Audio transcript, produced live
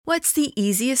What's the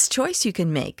easiest choice you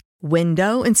can make?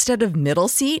 Window instead of middle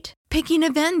seat? Picking a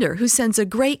vendor who sends a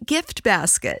great gift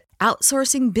basket?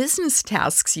 Outsourcing business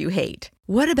tasks you hate?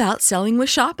 What about selling with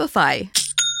Shopify?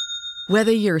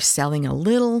 Whether you're selling a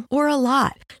little or a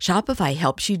lot, Shopify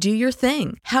helps you do your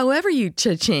thing, however you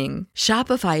cha-ching.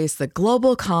 Shopify is the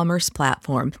global commerce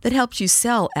platform that helps you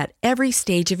sell at every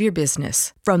stage of your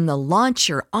business. From the launch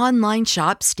your online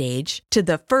shop stage to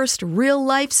the first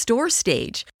real-life store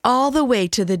stage, all the way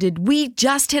to the did we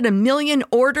just hit a million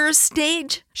orders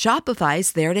stage.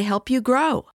 Shopify's there to help you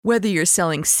grow. Whether you're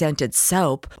selling scented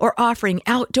soap or offering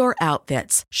outdoor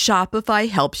outfits, Shopify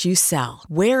helps you sell.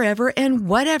 Wherever and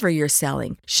whatever you're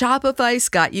selling, Shopify's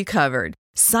got you covered.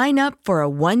 Sign up for a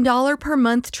 $1 per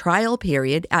month trial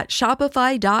period at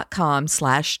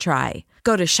shopify.com/try.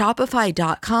 Go to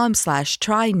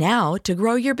shopify.com/try now to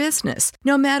grow your business,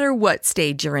 no matter what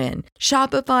stage you're in.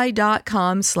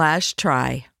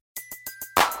 Shopify.com/try.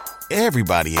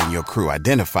 Everybody in your crew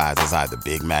identifies as either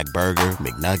Big Mac Burger,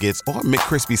 McNuggets, or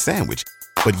McCrispy Sandwich.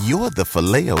 But you're the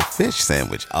Filet-O-Fish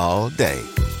Sandwich all day.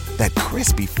 That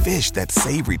crispy fish, that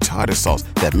savory tartar sauce,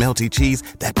 that melty cheese,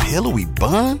 that pillowy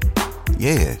bun.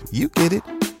 Yeah, you get it.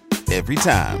 Every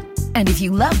time. And if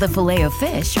you love the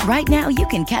Filet-O-Fish, right now you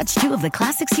can catch two of the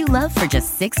classics you love for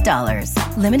just $6.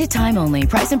 Limited time only.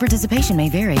 Price and participation may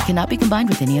vary. Cannot be combined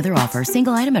with any other offer.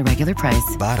 Single item at regular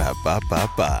price.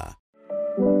 Ba-da-ba-ba-ba.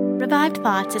 Revived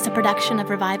Thoughts is a production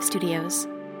of Revive Studios.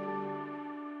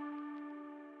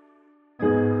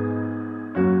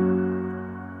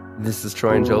 This is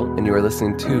Troy and Joel, and you are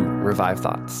listening to Revive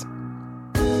Thoughts.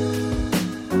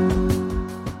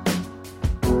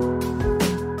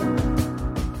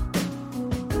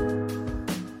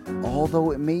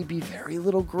 Although it may be very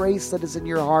little grace that is in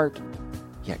your heart,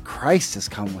 yet Christ has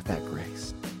come with that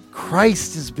grace.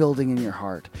 Christ is building in your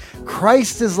heart.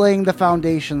 Christ is laying the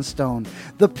foundation stone.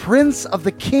 The Prince of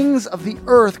the Kings of the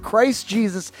earth, Christ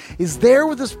Jesus, is there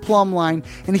with his plumb line,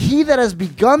 and he that has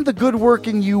begun the good work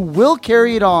in you will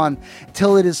carry it on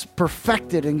till it is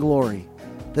perfected in glory.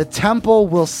 The temple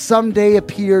will someday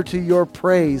appear to your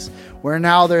praise, where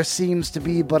now there seems to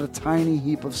be but a tiny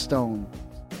heap of stone.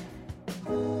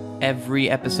 Every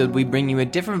episode, we bring you a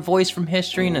different voice from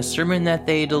history and a sermon that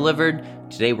they delivered.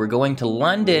 Today, we're going to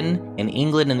London in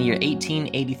England in the year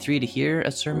 1883 to hear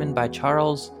a sermon by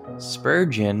Charles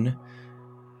Spurgeon.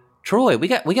 Troy, we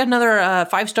got another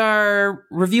 5-star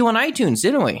review on iTunes,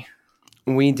 didn't we?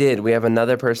 We did. We have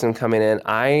another person coming in.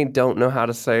 I don't know how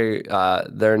to say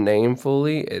their name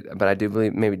fully, but I do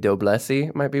believe maybe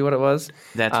Doblesi might be what it was.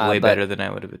 That's way better than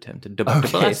I would have attempted.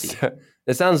 Doblesi. So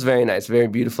it sounds very nice, very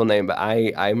beautiful name, but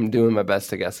I'm doing my best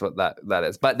to guess what that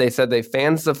is. But they said they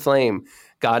fans the flame.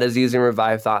 God is using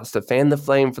Revive Thoughts to fan the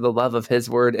flame for the love of his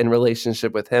word and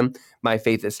relationship with him. My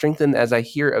faith is strengthened as I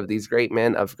hear of these great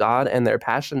men of God and their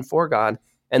passion for God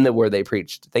and the word they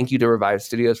preached. Thank you to Revive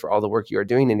Studios for all the work you are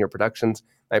doing in your productions.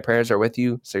 My prayers are with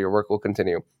you, so your work will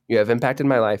continue. You have impacted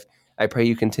my life. I pray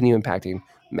you continue impacting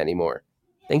many more.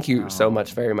 Thank you so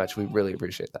much, very much. We really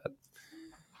appreciate that.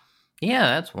 Yeah,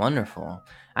 that's wonderful.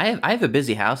 I have a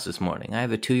busy house this morning. I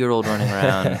have a 2-year-old running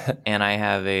around, and I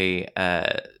have a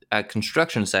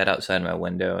construction site outside my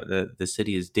window. The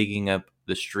city is digging up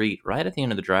the street right at the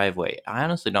end of the driveway. I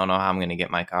honestly don't know how I'm going to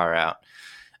get my car out.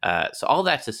 So all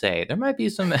that to say, there might be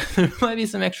some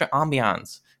extra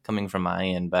ambiance coming from my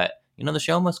end, but the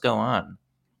show must go on.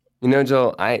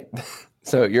 Joel,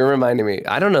 so you're reminding me.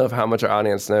 I don't know how much our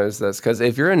audience knows this, because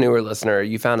if you're a newer listener,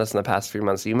 you found us in the past few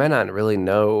months, you might not really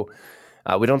know.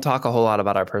 We don't talk a whole lot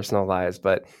about our personal lives,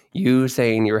 but you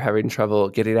saying you were having trouble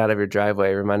getting out of your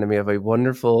driveway reminded me of a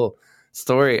wonderful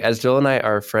story. As Joel and I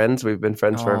are friends, we've been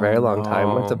friends for a very long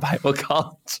time. Went to Bible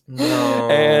college. No.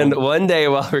 And one day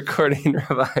while recording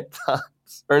Revive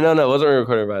Thoughts, it wasn't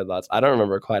recording Revive Thoughts. I don't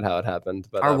remember quite how it happened.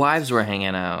 But our wives were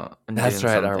hanging out. That's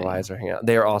right. Something. Our wives were hanging out.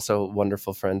 They are also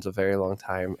wonderful friends a very long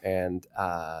time. And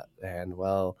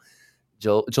well,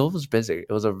 Joel was busy.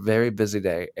 It was a very busy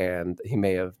day, and he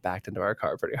may have backed into our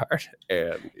car pretty hard.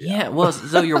 And well,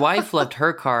 so your wife left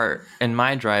her car in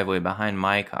my driveway behind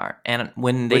my car, and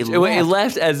when they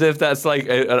left as if that's like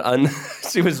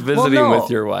she was visiting with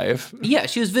your wife. Yeah,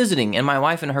 she was visiting, and my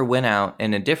wife and her went out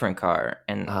in a different car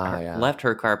and left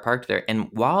her car parked there. And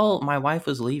while my wife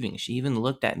was leaving, she even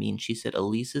looked at me and she said,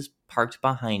 "Elisa's parked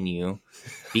behind you.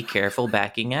 Be careful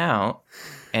backing out."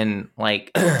 And like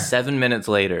 7 minutes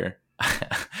later,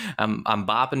 I'm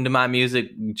bopping to my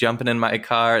music, jumping in my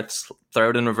car,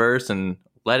 throw it in reverse, and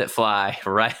let it fly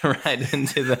right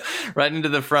into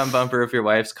the front bumper of your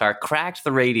wife's car. Cracked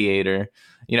the radiator.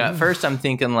 At first I'm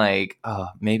thinking like, oh,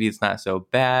 maybe it's not so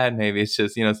bad. Maybe it's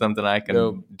just something I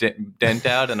can dent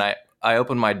out. And I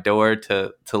open my door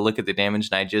to look at the damage,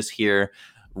 and I just hear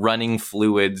running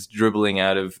fluids dribbling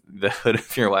out of the hood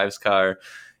of your wife's car.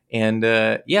 And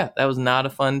that was not a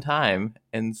fun time.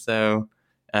 And so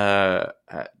I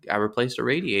replaced a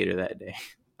radiator that day.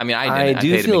 I mean, I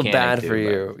do feel bad for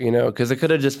you, because it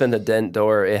could have just been the dent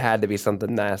door. It had to be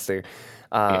something nasty.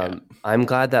 I'm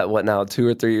glad that 2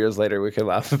 or 3 years later we could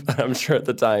laugh. I'm sure at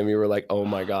the time you were like, oh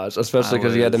my gosh, especially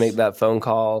because you had to make that phone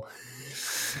call.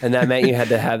 And that meant you had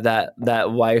to have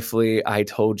that wifely, I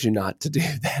told you not to do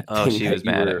that. Oh, she was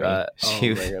mad at me. She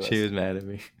was mad at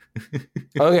me.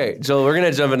 Okay, Joel, we're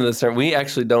going to jump into this term. We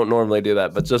actually don't normally do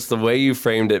that, but just the way you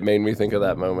framed it made me think of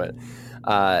that moment.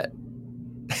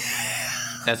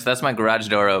 That's my garage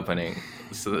door opening.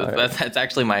 So right. that's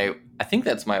actually I think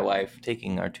that's my wife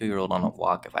taking our 2-year-old on a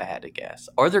walk, if I had to guess.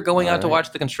 Or they're going out to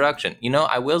watch the construction.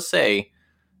 I will say,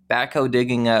 backhoe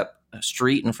digging up a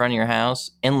street in front of your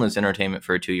house, endless entertainment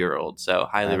for a 2-year-old. So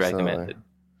highly recommended.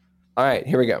 All right,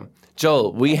 here we go.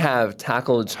 Joel, we have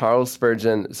tackled Charles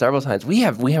Spurgeon several times. We've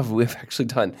actually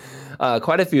done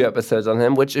quite a few episodes on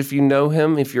him, which if you know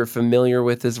him, if you're familiar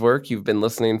with his work, you've been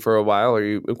listening for a while, or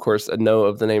you, of course, know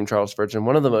of the name Charles Spurgeon,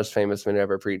 one of the most famous men who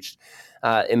ever preached.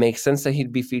 It makes sense that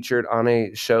he'd be featured on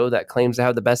a show that claims to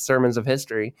have the best sermons of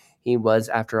history. He was,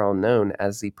 after all, known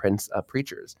as the Prince of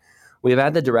Preachers. We've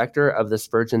had the director of the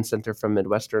Spurgeon Center from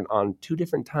Midwestern on 2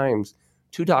 different times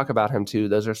to talk about him too.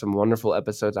 Those are some wonderful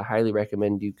episodes. I highly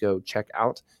recommend you go check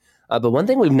out. But one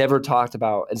thing we've never talked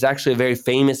about is actually a very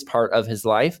famous part of his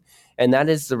life, and that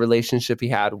is the relationship he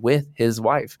had with his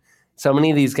wife. So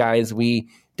many of these guys, we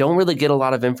don't really get a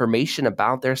lot of information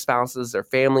about their spouses, their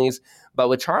families. But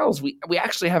with Charles, we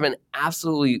actually have an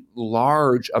absolutely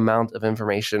large amount of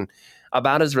information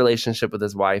about his relationship with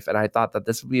his wife. And I thought that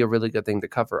this would be a really good thing to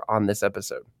cover on this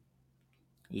episode.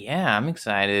 Yeah, I'm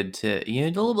excited to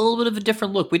do a little bit of a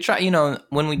different look. We try,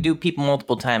 when we do people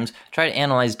multiple times, try to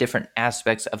analyze different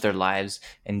aspects of their lives.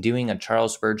 And doing a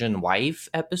Charles Spurgeon wife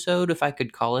episode, if I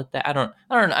could call it that, I don't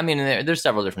know. I mean, there's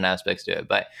several different aspects to it,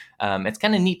 but it's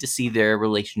kind of neat to see their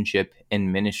relationship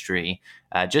in ministry.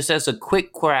 Just as a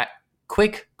quick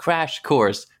crash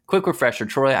course. Quick refresher,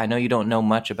 Troy, I know you don't know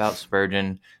much about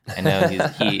Spurgeon. I know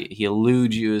he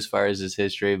eludes you as far as his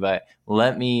history, but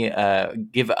let me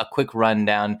give a quick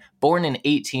rundown. Born in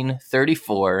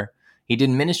 1834, he did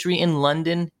ministry in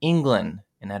London, England,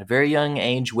 and at a very young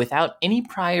age, without any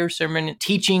prior sermon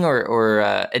teaching or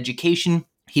education,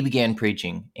 he began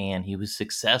preaching, and he was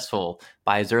successful.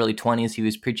 By his early 20s, he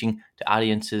was preaching to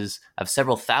audiences of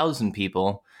several thousand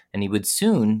people, and he would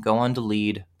soon go on to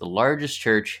lead the largest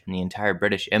church in the entire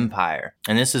British Empire.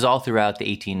 And this is all throughout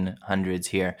the 1800s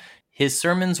here. His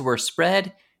sermons were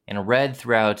spread and read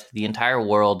throughout the entire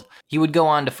world. He would go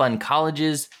on to fund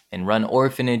colleges and run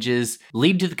orphanages,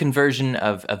 lead to the conversion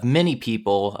of many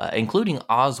people, including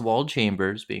Oswald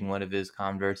Chambers being one of his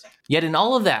converts. Yet in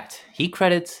all of that, he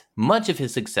credits much of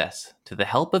his success to the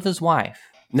help of his wife.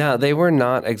 Now, they were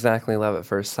not exactly love at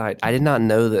first sight. I did not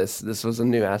know this. This was a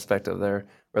new aspect of their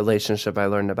relationship I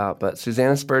learned about. But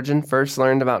Susanna Spurgeon first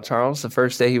learned about Charles the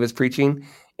first day he was preaching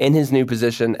in his new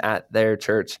position at their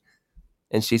church.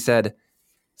 And she said,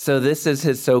 "So this is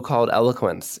his so-called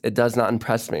eloquence. It does not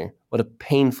impress me. What a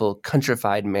painful,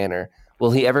 countrified manner.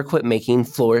 Will he ever quit making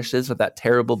flourishes with that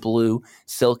terrible blue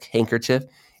silk handkerchief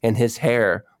and his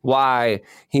hair? Why,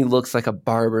 he looks like a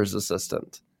barber's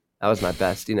assistant." That was my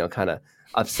best, kind of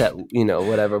upset,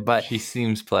 whatever. But she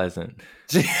seems pleasant.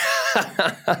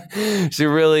 She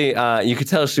really, you could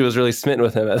tell she was really smitten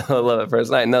with him at Love at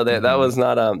First Night. No, that was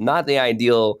not the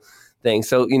ideal thing.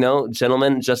 So,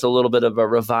 gentlemen, just a little bit of a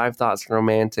Revived Thoughts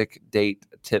romantic date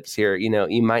tips here.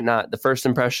 You might not, the first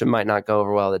impression might not go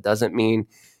over well. That doesn't mean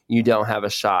you don't have a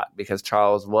shot, because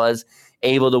Charles was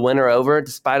able to win her over.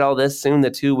 Despite all this, soon the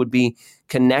two would be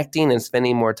connecting and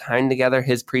spending more time together.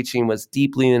 His preaching was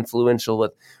deeply influential,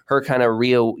 with her kind of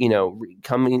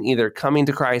coming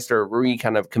to Christ or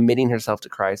kind of committing herself to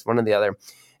Christ, one or the other.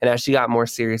 And as she got more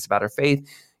serious about her faith,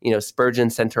 Spurgeon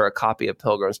sent her a copy of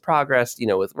Pilgrim's Progress,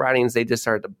 with writings. They just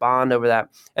started to bond over that.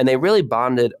 And they really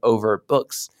bonded over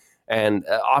books. And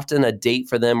often a date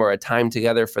for them, or a time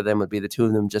together for them, would be the two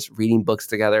of them just reading books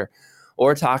together,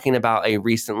 or talking about a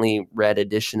recently read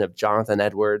edition of Jonathan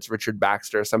Edwards, Richard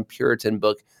Baxter, some Puritan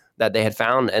book that they had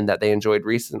found and that they enjoyed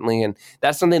recently. And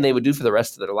that's something they would do for the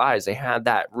rest of their lives. They had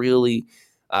that really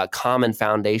common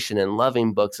foundation in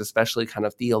loving books, especially kind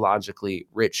of theologically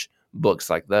rich books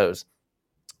like those.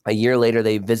 A year later,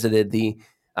 they visited the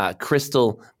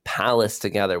Crystal Palace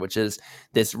together, which is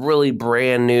this really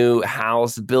brand new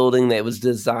house building that was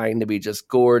designed to be just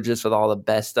gorgeous with all the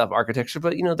best stuff, architecture.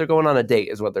 But, they're going on a date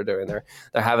is what they're doing. They're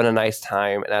having a nice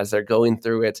time. And as they're going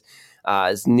through it,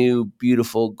 his new,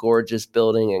 beautiful, gorgeous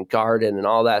building and garden and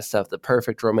all that stuff, the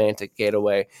perfect romantic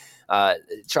getaway.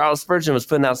 Charles Spurgeon was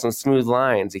putting out some smooth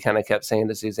lines. He kind of kept saying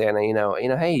to Susanna,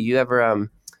 hey,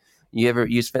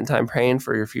 you spent time praying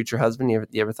for your future husband?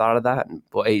 You ever thought of that? And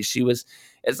boy,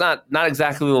 it's not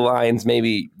exactly the lines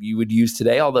maybe you would use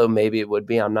today, although maybe it would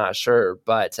be, I'm not sure.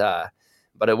 But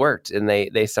it worked, and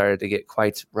they started to get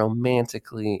quite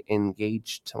romantically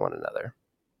engaged to one another.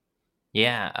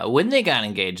 Yeah. When they got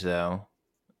engaged, though,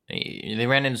 they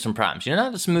ran into some problems.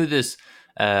 Not the smoothest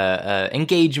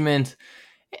engagement.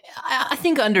 I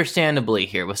think understandably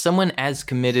here, with someone as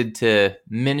committed to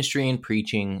ministry and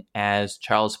preaching as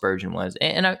Charles Spurgeon was,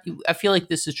 and I feel like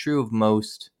this is true of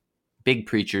most big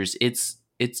preachers, it's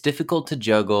difficult to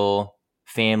juggle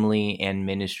family and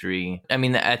ministry. I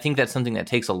mean, I think that's something that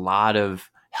takes a lot of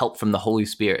help from the Holy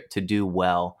Spirit to do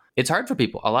well. It's hard for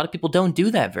people. A lot of people don't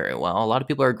do that very well. A lot of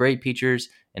people are great preachers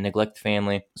and neglect the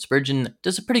family. Spurgeon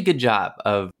does a pretty good job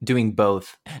of doing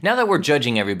both. Now that we're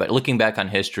judging everybody, looking back on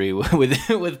history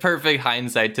with perfect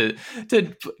hindsight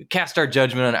to cast our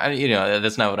judgment on,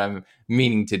 that's not what I'm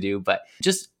meaning to do, but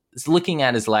just looking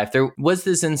at his life, there was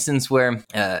this instance where,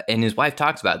 and his wife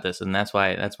talks about this, and that's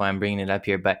why I'm bringing it up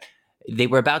here, but they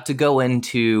were about to go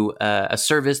into a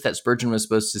service that Spurgeon was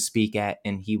supposed to speak at,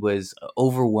 and he was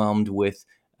overwhelmed with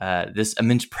this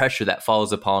immense pressure that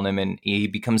falls upon him, and he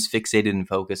becomes fixated and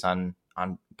focused on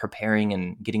preparing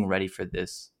and getting ready for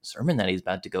this sermon that he's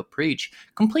about to go preach,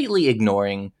 completely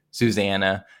ignoring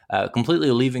Susanna,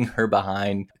 completely leaving her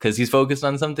behind because he's focused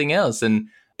on something else. And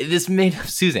this made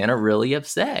Susanna really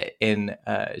upset, and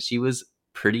she was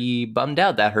pretty bummed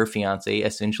out that her fiance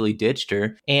essentially ditched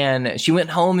her. And she went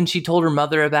home and she told her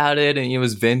mother about it, and he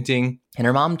was venting. And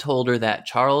her mom told her that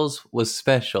Charles was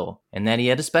special and that he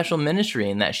had a special ministry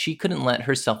and that she couldn't let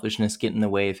her selfishness get in the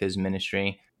way of his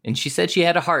ministry. And she said she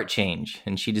had a heart change,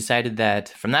 and she decided that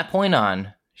from that point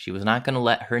on, she was not going to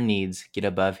let her needs get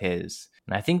above his.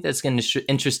 And I think that's going to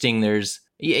interesting. There's,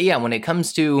 when it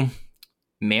comes to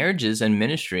marriages and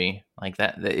ministry like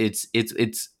that, it's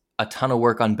a ton of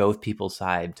work on both people's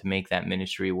side to make that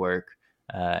ministry work.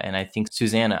 And I think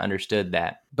Susanna understood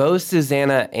that. Both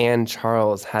Susanna and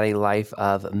Charles had a life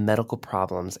of medical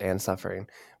problems and suffering.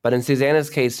 But in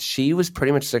Susanna's case, she was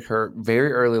pretty much sick her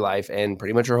very early life and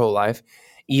pretty much her whole life.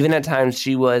 Even at times,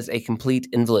 she was a complete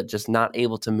invalid, just not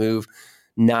able to move,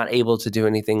 not able to do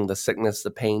anything. The sickness,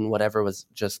 the pain, whatever was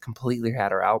just completely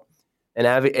had her out.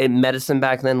 And medicine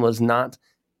back then was not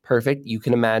perfect. You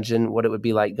can imagine what it would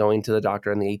be like going to the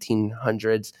doctor in the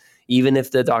 1800s. Even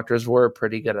if the doctors were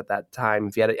pretty good at that time,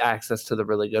 if you had access to the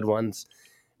really good ones,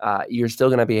 you're still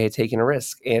going to be taking a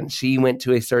risk. And she went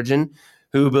to a surgeon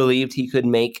who believed he could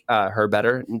make her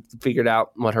better and figured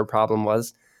out what her problem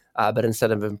was. But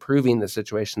instead of improving the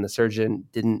situation, the surgeon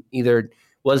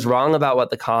was wrong about what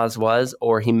the cause was,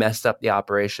 or he messed up the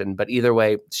operation. But either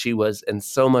way, she was in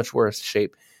so much worse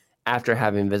shape after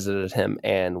having visited him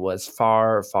and was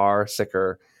far, far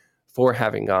sicker for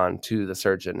having gone to the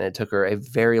surgeon. It took her a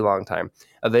very long time.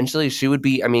 Eventually, she would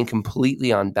be,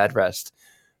 completely on bed rest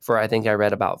for, I think I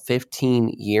read, about 15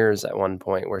 years at one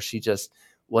point, where she just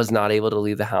was not able to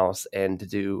leave the house and to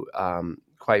do,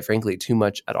 quite frankly, too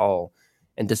much at all.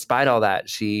 And despite all that,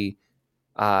 she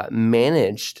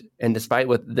managed, and despite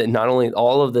not only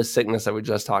all of the sickness that we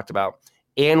just talked about,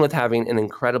 and with having an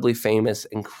incredibly famous,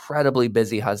 incredibly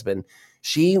busy husband,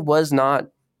 she was not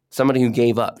somebody who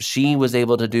gave up. She was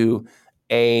able to do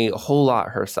a whole lot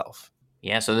herself.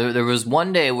 Yeah, so there was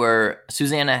one day where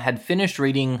Susanna had finished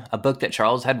reading a book that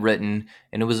Charles had written,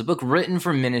 and it was a book written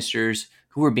for ministers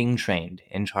who were being trained.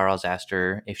 And Charles asked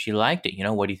her if she liked it.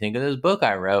 What do you think of this book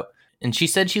I wrote? And she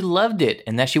said she loved it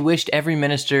and that she wished every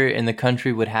minister in the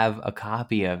country would have a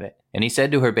copy of it. And he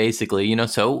said to her basically,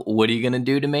 so what are you going to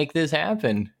do to make this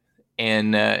happen?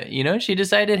 And, she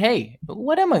decided, hey,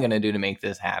 what am I going to do to make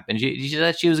this happen? She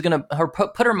said she was going to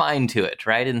put her mind to it,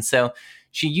 right? And so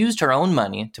she used her own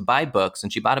money to buy books,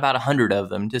 and she bought about 100 of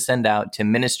them to send out to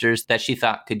ministers that she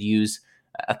thought could use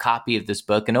a copy of this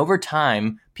book. And over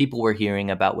time, people were hearing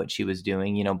about what she was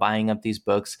doing, buying up these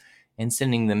books and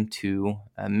sending them to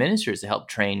ministers to help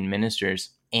train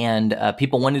ministers. And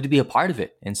people wanted to be a part of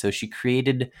it. And so she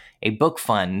created a book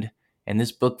fund. And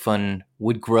this book fund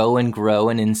would grow and grow.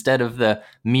 And instead of the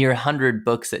mere 100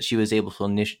 books that she was able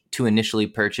to initially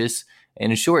purchase,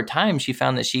 in a short time, she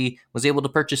found that she was able to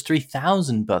purchase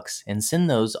 3,000 books and send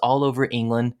those all over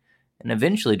England. And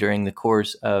eventually, during the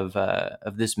course of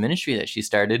this ministry that she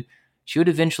started, she would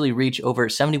eventually reach over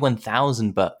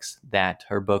 71,000 books that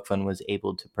her book fund was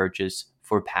able to purchase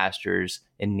for pastors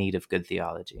in need of good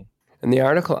theology. And the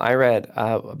article I read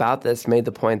about this made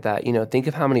the point that, think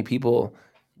of how many people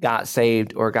got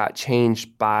saved or got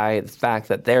changed by the fact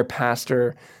that their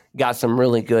pastor got some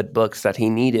really good books that he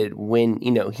needed when,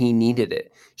 he needed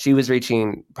it. She was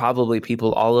reaching probably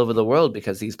people all over the world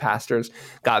because these pastors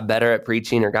got better at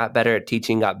preaching or got better at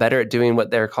teaching, got better at doing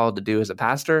what they're called to do as a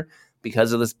pastor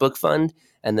because of this book fund.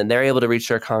 And then they're able to reach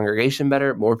their congregation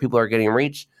better. More people are getting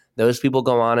reached. Those people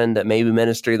go on into maybe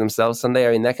ministry themselves someday.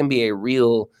 I mean, that can be a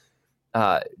real,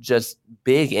 just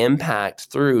big impact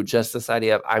through just this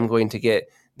idea of I'm going to get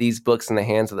these books in the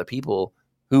hands of the people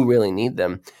who really need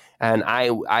them. And I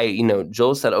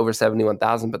Joel said over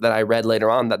 71,000, but then I read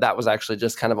later on that was actually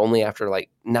just kind of only after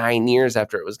like 9 years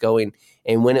after it was going.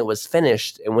 And when it was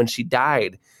finished and when she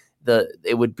died,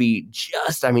 it would be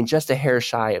just a hair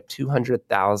shy of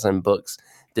 200,000 books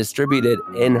distributed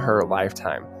in her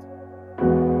lifetime.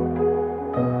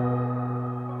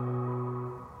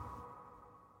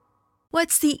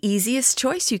 What's the easiest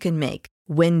choice you can make?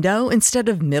 Window instead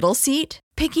of middle seat?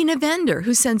 Picking a vendor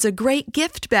who sends a great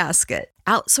gift basket?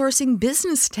 Outsourcing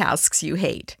business tasks you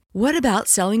hate? What about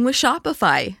selling with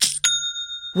Shopify?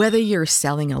 Whether you're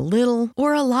selling a little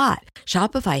or a lot,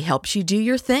 Shopify helps you do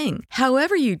your thing,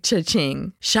 however you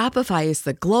cha-ching. Shopify is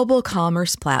the global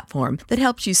commerce platform that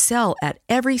helps you sell at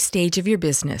every stage of your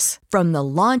business. From the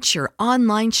launch your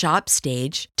online shop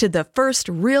stage to the first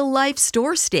real-life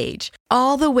store stage,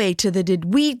 all the way to the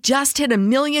did we just hit 1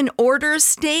 million orders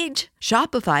stage.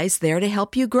 Shopify's there to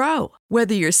help you grow.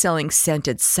 Whether you're selling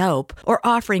scented soap or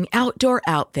offering outdoor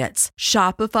outfits,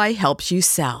 Shopify helps you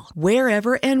sell.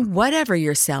 Wherever and whatever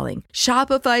you're selling,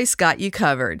 Shopify's got you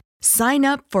covered. Sign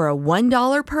up for a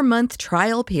 $1 per month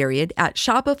trial period at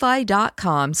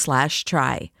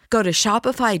shopify.com/try. Go to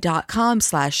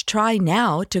shopify.com/try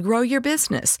now to grow your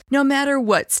business, no matter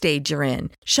what stage you're in.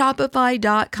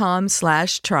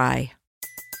 Shopify.com/try.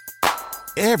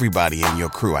 Everybody in your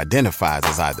crew identifies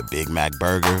as either Big Mac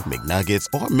Burger, McNuggets,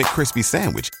 or McCrispy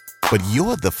Sandwich. But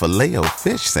you're the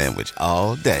Filet-O-Fish Sandwich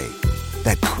all day.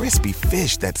 That crispy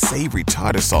fish, that savory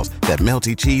tartar sauce, that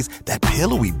melty cheese, that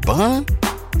pillowy bun.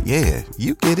 Yeah,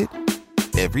 you get it.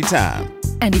 Every time.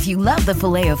 And if you love the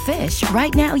Filet-O-Fish,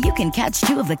 right now you can catch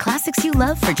 2 of the classics you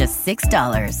love for just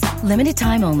 $6. Limited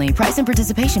time only. Price and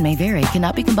participation may vary.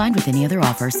 Cannot be combined with any other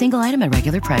offer. Single item at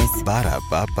regular price.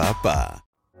 Ba-da-ba-ba-ba.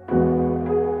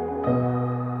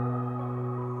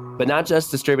 But not just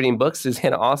distributing books,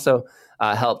 Susanna also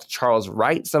helped Charles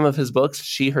write some of his books.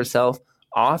 She herself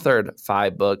authored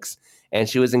 5 books, and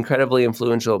she was incredibly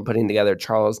influential in putting together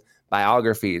Charles'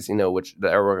 biographies, which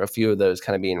there were a few of those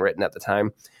kind of being written at the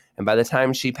time. And by the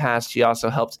time she passed, she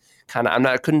also helped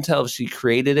I couldn't tell if she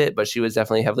created it, but she was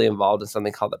definitely heavily involved in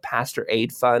something called the Pastor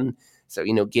Aid Fund. So,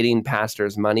 getting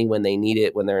pastors money when they need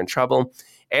it, when they're in trouble.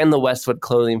 And the Westwood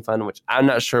Clothing Fund, which I'm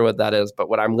not sure what that is, but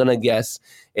what I'm going to guess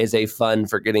is a fund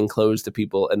for getting clothes to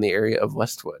people in the area of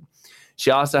Westwood.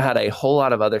 She also had a whole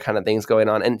lot of other kind of things going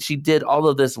on. And she did all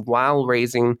of this while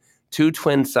raising 2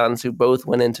 twin sons who both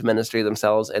went into ministry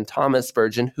themselves. And Thomas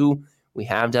Spurgeon, who we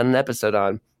have done an episode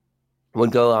on,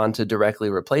 would go on to directly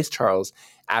replace Charles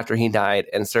after he died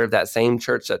and serve that same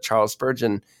church that Charles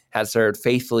Spurgeon had served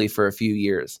faithfully for a few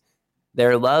years.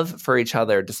 Their love for each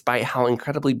other, despite how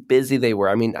incredibly busy they were.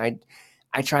 I mean, I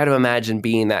try to imagine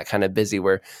being that kind of busy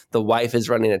where the wife is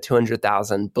running a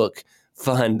 200,000 book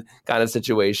fund kind of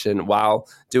situation while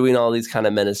doing all these kind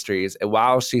of ministries, and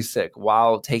while she's sick,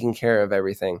 while taking care of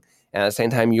everything. And at the same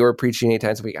time, you're preaching 8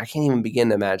 times a week. I can't even begin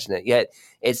to imagine it. Yet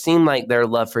it seemed like their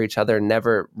love for each other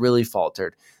never really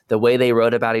faltered. The way they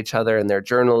wrote about each other in their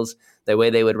journals, the way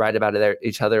they would write about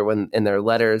each other in their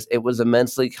letters, it was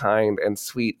immensely kind and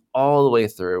sweet all the way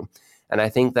through. And I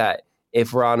think that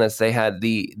if we're honest, they had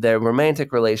the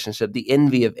romantic relationship, the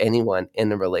envy of anyone in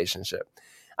the relationship.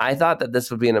 I thought that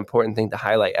this would be an important thing to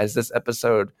highlight as this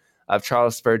episode of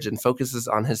Charles Spurgeon focuses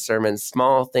on his sermon,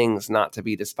 Small Things Not to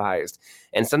Be Despised.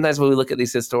 And sometimes when we look at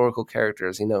these historical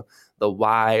characters, the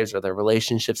wives or their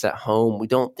relationships at home, we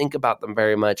don't think about them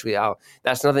very much.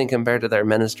 That's nothing compared to their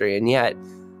ministry. And yet,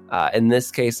 in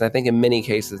this case, and I think in many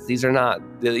cases, these are not,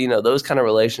 those kind of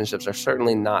relationships are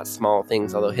certainly not small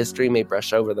things, although history may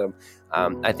brush over them.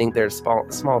 I think they're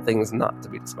small things not to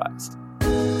be despised.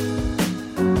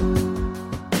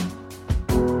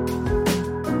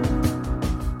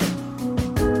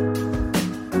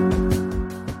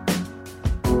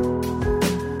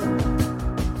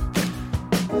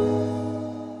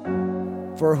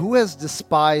 For who has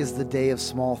despised the day of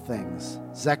small things?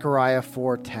 Zechariah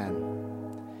 4:10.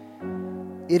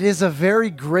 It is a very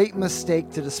great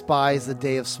mistake to despise the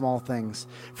day of small things,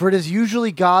 for it is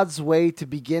usually God's way to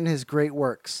begin his great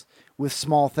works with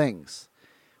small things.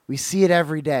 We see it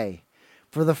every day.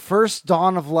 For the first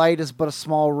dawn of light is but a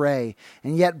small ray,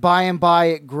 and yet by and by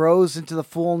it grows into the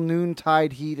full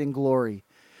noontide heat and glory.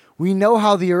 We know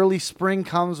how the early spring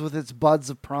comes with its buds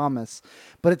of promise,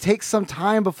 but it takes some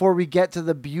time before we get to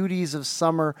the beauties of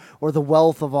summer or the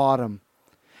wealth of autumn.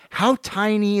 How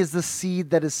tiny is the seed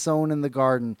that is sown in the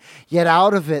garden, yet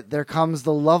out of it there comes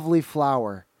the lovely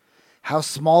flower. How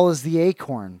small is the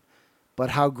acorn,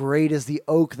 but how great is the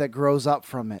oak that grows up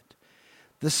from it.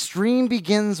 The stream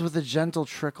begins with a gentle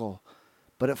trickle,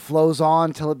 but it flows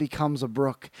on till it becomes a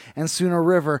brook, and soon a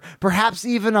river, perhaps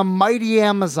even a mighty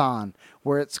Amazon,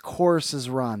 where its course is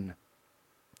run.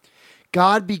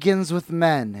 God begins with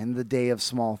men in the day of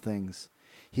small things.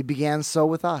 He began so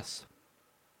with us.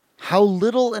 How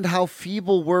little and how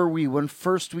feeble were we when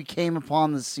first we came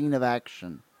upon the scene of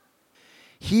action.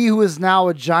 He who is now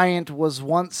a giant was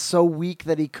once so weak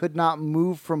that he could not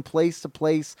move from place to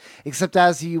place except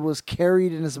as he was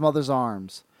carried in his mother's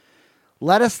arms.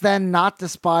 Let us then not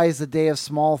despise the day of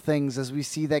small things, as we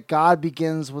see that God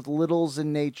begins with littles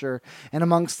in nature and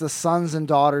amongst the sons and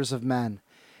daughters of men.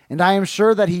 And I am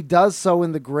sure that he does so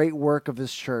in the great work of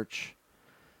his church.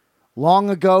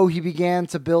 Long ago he began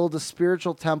to build a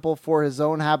spiritual temple for his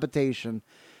own habitation,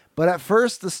 but at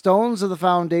first the stones of the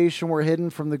foundation were hidden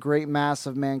from the great mass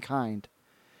of mankind.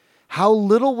 How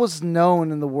little was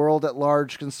known in the world at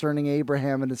large concerning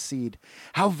Abraham and his seed.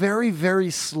 How very, very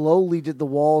slowly did the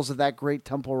walls of that great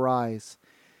temple rise.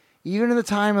 Even in the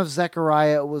time of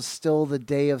Zechariah, it was still the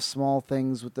day of small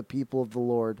things with the people of the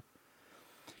Lord.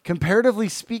 Comparatively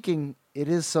speaking, it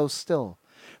is so still.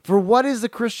 For what is the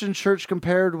Christian church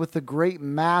compared with the great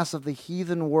mass of the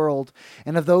heathen world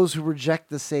and of those who reject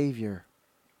the Savior?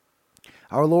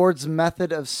 Our Lord's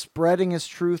method of spreading his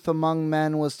truth among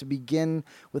men was to begin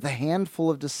with a handful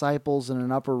of disciples in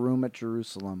an upper room at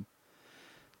Jerusalem,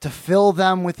 to fill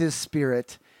them with his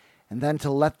Spirit, and then to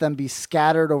let them be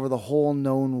scattered over the whole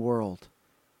known world.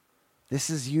 This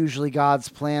is usually God's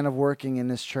plan of working in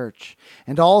his church,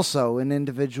 and also in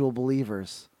individual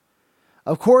believers.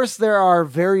 Of course, there are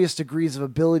various degrees of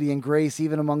ability and grace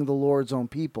even among the Lord's own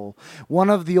people. One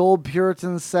of the old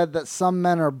Puritans said that some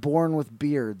men are born with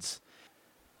beards.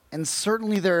 And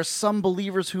certainly there are some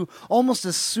believers who, almost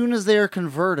as soon as they are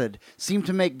converted, seem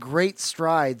to make great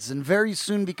strides and very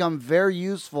soon become very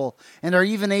useful and are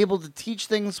even able to teach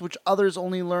things which others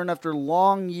only learn after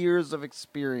long years of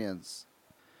experience.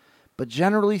 But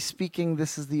generally speaking,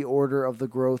 this is the order of the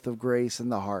growth of grace in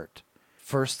the heart.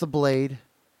 First the blade,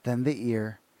 then the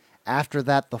ear, after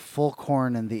that the full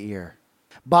corn in the ear.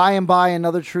 By and by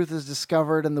another truth is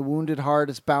discovered, and the wounded heart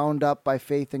is bound up by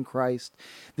faith in Christ.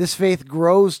 This faith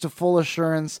grows to full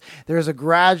assurance. There is a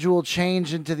gradual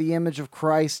change into the image of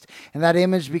Christ, and that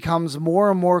image becomes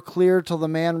more and more clear till the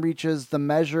man reaches the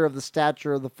measure of the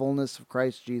stature of the fullness of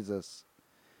Christ Jesus.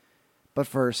 But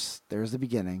first, there is the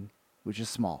beginning, which is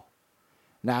small.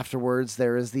 And afterwards,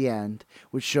 there is the end,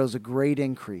 which shows a great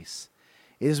increase.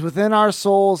 It is within our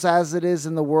souls as it is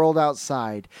in the world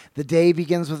outside. The day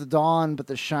begins with the dawn, but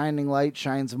the shining light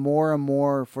shines more and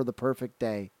more for the perfect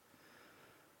day.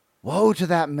 Woe to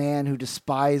that man who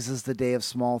despises the day of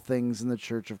small things in the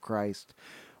church of Christ,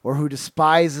 or who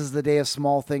despises the day of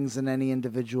small things in any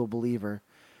individual believer.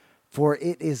 For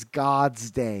it is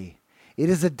God's day. It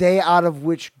is a day out of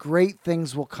which great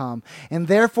things will come, and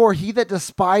therefore he that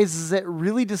despises it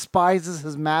really despises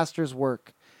his master's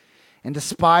work, and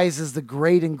despises the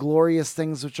great and glorious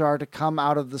things which are to come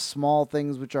out of the small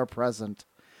things which are present.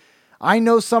 I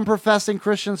know some professing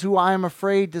Christians who, I am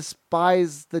afraid,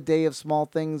 despise the day of small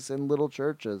things in little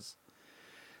churches.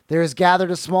 There is gathered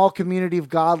a small community of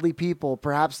godly people.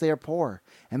 Perhaps they are poor,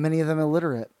 and many of them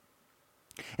illiterate.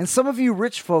 And some of you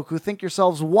rich folk who think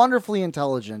yourselves wonderfully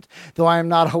intelligent, though I am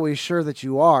not always sure that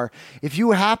you are, if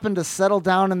you happen to settle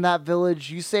down in that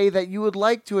village, you say that you would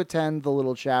like to attend the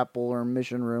little chapel or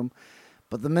mission room,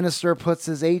 but the minister puts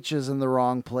his H's in the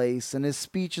wrong place, and his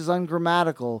speech is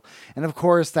ungrammatical, and of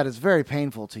course that is very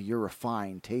painful to your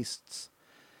refined tastes.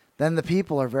 Then the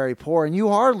people are very poor, and you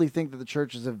hardly think that the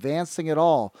church is advancing at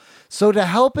all, so to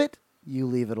help it, you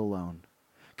leave it alone.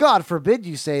 God forbid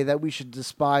you say that we should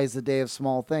despise the day of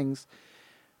small things,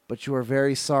 but you are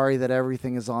very sorry that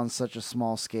everything is on such a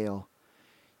small scale.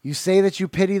 You say that you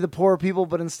pity the poor people,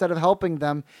 but instead of helping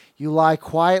them, you lie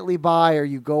quietly by, or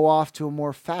you go off to a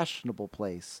more fashionable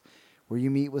place where you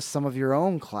meet with some of your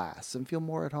own class and feel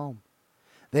more at home.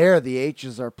 There the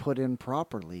H's are put in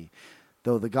properly,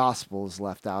 though the gospel is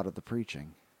left out of the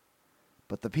preaching.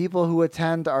 But the people who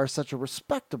attend are such a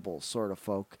respectable sort of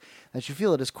folk that you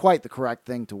feel it is quite the correct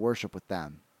thing to worship with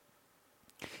them.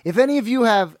 If any of you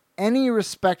have any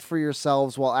respect for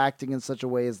yourselves while acting in such a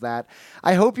way as that,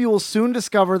 I hope you will soon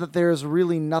discover that there is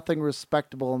really nothing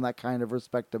respectable in that kind of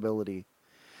respectability.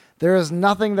 There is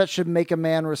nothing that should make a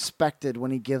man respected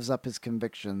when he gives up his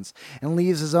convictions and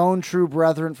leaves his own true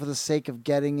brethren for the sake of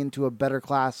getting into a better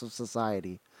class of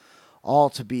society, all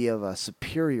to be of a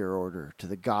superior order to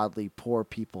the godly poor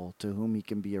people to whom he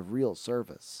can be of real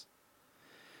service.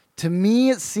 To me,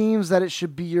 it seems that it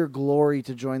should be your glory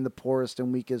to join the poorest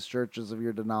and weakest churches of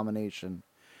your denomination.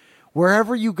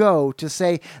 Wherever you go, to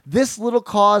say, this little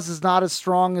cause is not as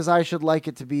strong as I should like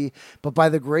it to be, but by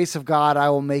the grace of God, I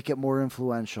will make it more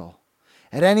influential.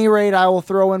 At any rate, I will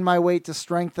throw in my weight to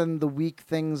strengthen the weak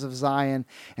things of Zion,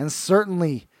 and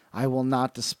certainly I will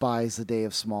not despise the day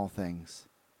of small things.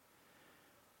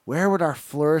 Where would our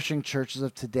flourishing churches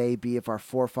of today be if our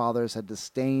forefathers had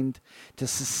disdained to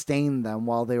sustain them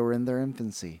while they were in their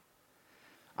infancy?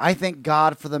 I thank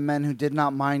God for the men who did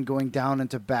not mind going down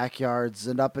into backyards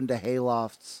and up into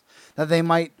haylofts, that they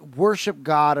might worship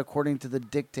God according to the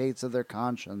dictates of their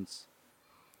conscience.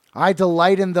 I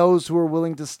delight in those who are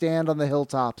willing to stand on the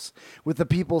hilltops, with the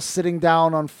people sitting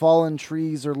down on fallen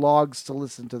trees or logs to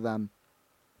listen to them,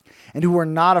 and who are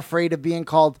not afraid of being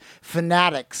called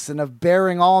fanatics and of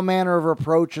bearing all manner of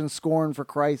reproach and scorn for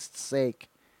Christ's sake.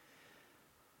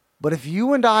 But if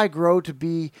you and I grow to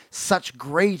be such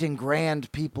great and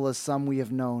grand people as some we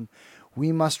have known,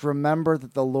 we must remember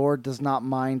that the Lord does not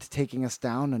mind taking us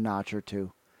down a notch or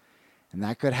two, and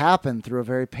that could happen through a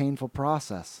very painful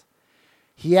process.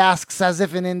 He asks, as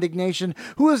if in indignation,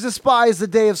 who has despised the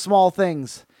day of small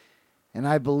things? And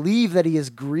I believe that he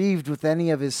is grieved with any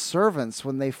of his servants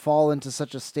when they fall into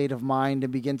such a state of mind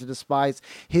and begin to despise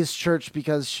his church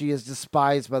because she is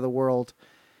despised by the world,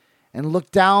 and look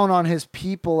down on his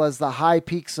people as the high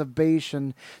peaks of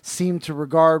Bashan seem to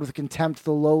regard with contempt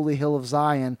the lowly hill of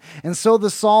Zion. And so the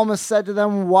psalmist said to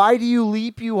them, why do you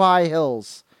leap, you high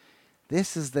hills?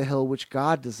 This is the hill which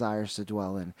God desires to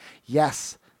dwell in.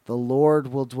 Yes, the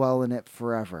Lord will dwell in it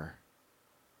forever.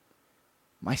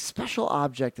 My special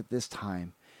object at this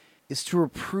time is to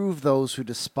reprove those who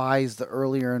despise the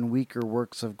earlier and weaker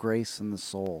works of grace in the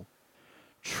soul.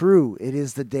 True, it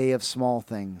is the day of small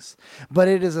things, but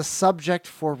it is a subject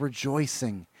for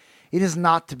rejoicing. It is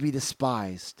not to be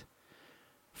despised.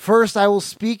 First, I will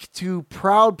speak to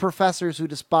proud professors who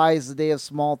despise the day of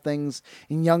small things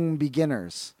in young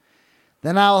beginners.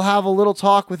 Then I will have a little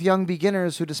talk with young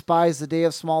beginners who despise the day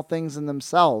of small things in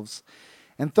themselves.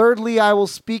 And thirdly, I will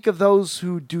speak of those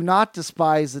who do not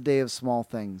despise the day of small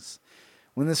things.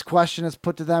 When this question is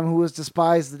put to them, who has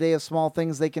despised the day of small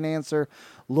things, they can answer,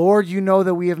 Lord, you know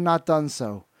that we have not done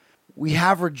so. We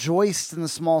have rejoiced in the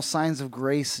small signs of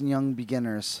grace in young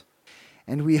beginners,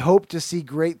 and we hope to see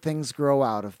great things grow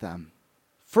out of them.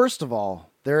 First of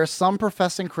all, there are some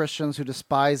professing Christians who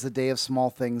despise the day of small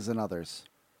things in others.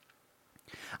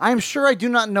 I am sure I do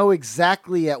not know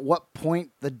exactly at what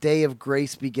point the day of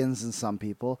grace begins in some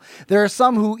people. There are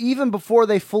some who, even before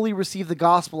they fully receive the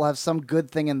gospel, have some good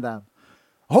thing in them.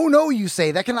 Oh no, you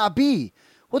say, that cannot be.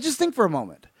 Well, just think for a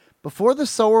moment. Before the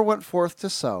sower went forth to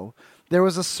sow, there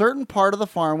was a certain part of the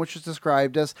farm which was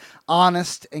described as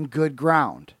honest and good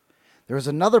ground. There was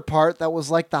another part that was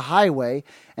like the highway,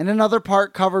 and another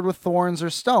part covered with thorns or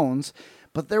stones,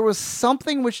 but there was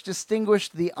something which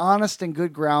distinguished the honest and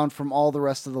good ground from all the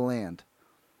rest of the land.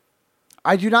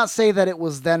 I do not say that it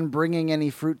was then bringing any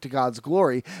fruit to God's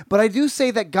glory, but I do say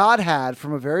that God had,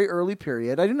 from a very early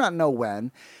period, I do not know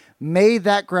when, made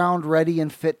that ground ready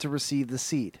and fit to receive the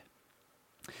seed.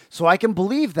 So I can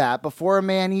believe that before a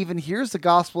man even hears the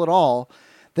gospel at all,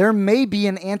 there may be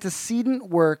an antecedent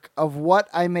work of what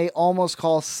I may almost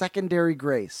call secondary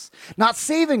grace. Not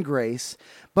saving grace,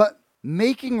 but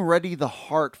making ready the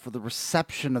heart for the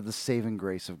reception of the saving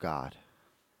grace of God.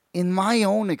 In my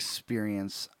own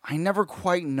experience, I never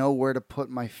quite know where to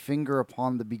put my finger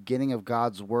upon the beginning of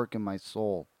God's work in my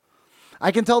soul.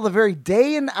 I can tell the very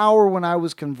day and hour when I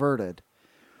was converted,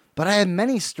 but I had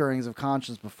many stirrings of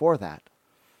conscience before that.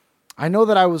 I know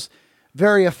that I was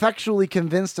very effectually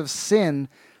convinced of sin,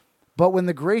 but when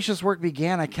the gracious work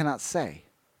began, I cannot say.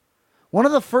 One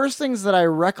of the first things that I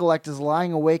recollect is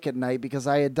lying awake at night because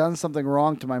I had done something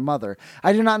wrong to my mother.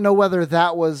 I do not know whether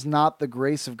that was not the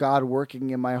grace of God working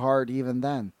in my heart even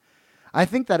then. I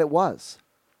think that it was.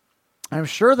 I'm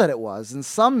sure that it was, in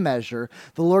some measure,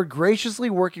 the Lord graciously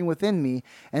working within me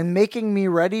and making me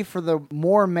ready for the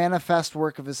more manifest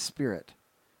work of His Spirit.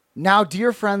 Now,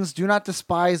 dear friends, do not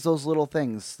despise those little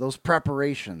things, those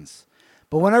preparations.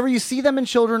 But whenever you see them in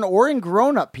children or in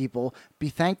grown-up people, be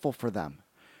thankful for them.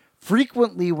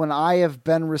 Frequently, when I have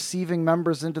been receiving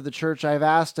members into the church, I have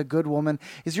asked a good woman,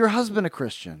 is your husband a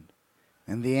Christian?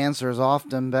 And the answer has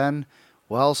often been,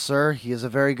 well, sir, he is a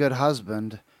very good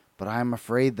husband, but I am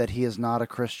afraid that he is not a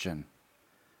Christian.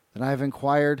 Then I have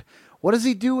inquired, what does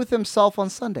he do with himself on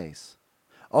Sundays?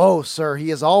 Oh, sir,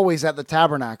 he is always at the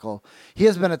tabernacle. He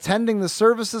has been attending the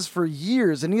services for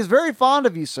years, and he is very fond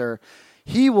of you, sir.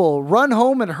 He will run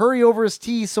home and hurry over his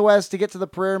tea so as to get to the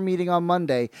prayer meeting on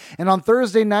Monday, and on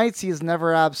Thursday nights he is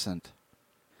never absent.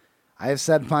 I have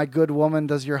said, my good woman,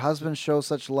 does your husband show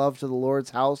such love to the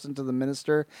Lord's house and to the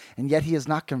minister, and yet he is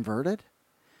not converted?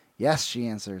 Yes, she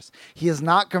answers. He is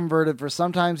not converted, for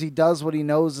sometimes he does what he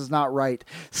knows is not right.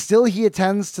 Still he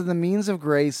attends to the means of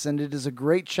grace, and it is a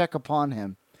great check upon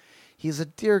him. He is a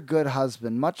dear good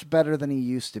husband, much better than he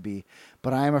used to be,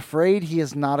 but I am afraid he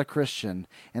is not a Christian,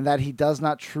 and that he does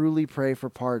not truly pray for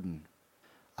pardon.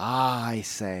 Ah, I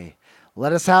say,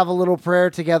 let us have a little prayer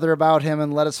together about him,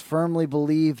 and let us firmly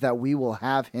believe that we will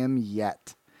have him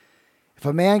yet. If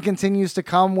a man continues to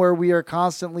come where we are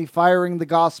constantly firing the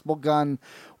gospel gun,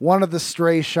 one of the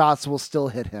stray shots will still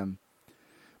hit him.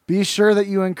 Be sure that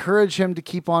you encourage him to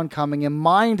keep on coming, and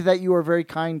mind that you are very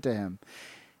kind to him,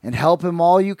 and help him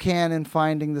all you can in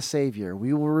finding the Savior.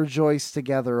 We will rejoice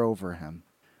together over him.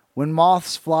 When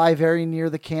moths fly very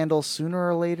near the candle, sooner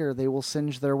or later they will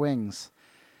singe their wings.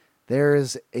 There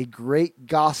is a great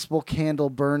gospel candle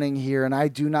burning here, and I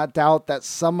do not doubt that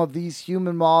some of these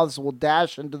human moths will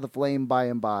dash into the flame by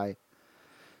and by.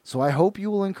 So I hope you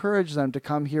will encourage them to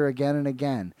come here again and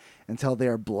again until they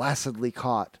are blessedly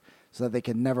caught, so that they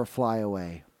can never fly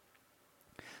away.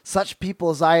 Such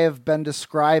people as I have been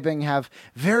describing have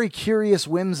very curious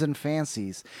whims and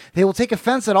fancies. They will take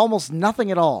offense at almost nothing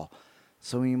at all.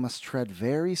 So we must tread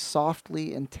very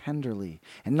softly and tenderly,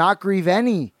 and not grieve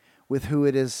any with who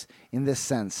it is, in this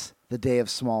sense, the day of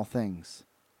small things.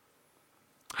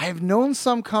 I have known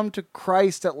some come to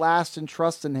Christ at last and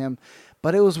trust in him,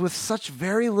 but it was with such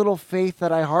very little faith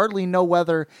that I hardly know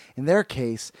whether, in their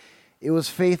case, it was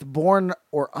faith born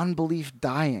or unbelief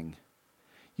dying.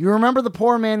 You remember the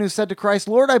poor man who said to Christ,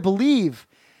 Lord, I believe.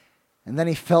 And then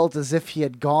he felt as if he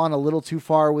had gone a little too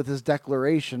far with his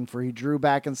declaration, for he drew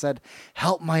back and said,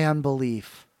 help my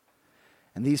unbelief.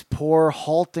 And these poor,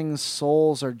 halting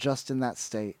souls are just in that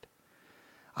state.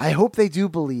 I hope they do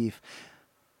believe,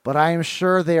 but I am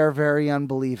sure they are very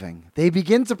unbelieving. They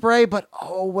begin to pray, but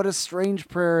oh, what a strange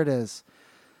prayer it is.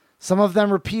 Some of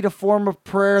them repeat a form of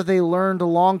prayer they learned a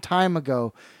long time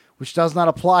ago, which does not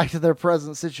apply to their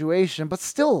present situation, but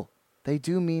still, they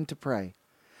do mean to pray.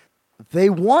 They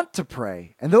want to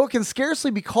pray, and though it can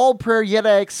scarcely be called prayer, yet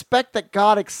I expect that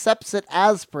God accepts it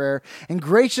as prayer and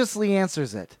graciously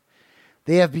answers it.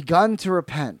 They have begun to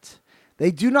repent. They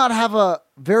do not have a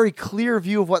very clear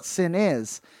view of what sin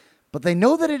is, but they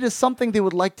know that it is something they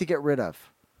would like to get rid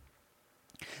of.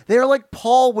 They are like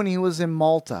Paul when he was in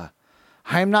Malta.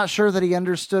 I am not sure that he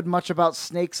understood much about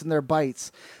snakes and their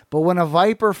bites, but when a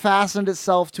viper fastened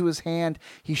itself to his hand,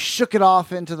 he shook it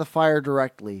off into the fire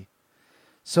directly.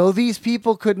 So these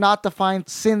people could not define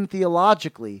sin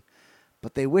theologically,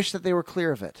 but they wish that they were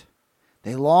clear of it.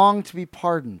 They long to be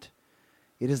pardoned.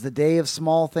 It is the day of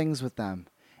small things with them,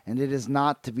 and it is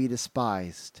not to be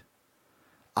despised.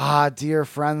 Ah, dear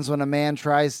friends, when a man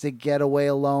tries to get away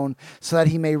alone so that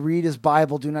he may read his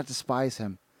Bible, do not despise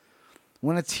him.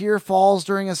 When a tear falls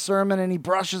during a sermon and he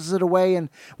brushes it away and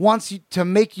wants to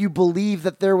make you believe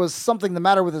that there was something the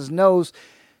matter with his nose,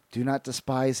 do not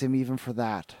despise him even for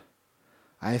that.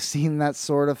 I have seen that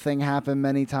sort of thing happen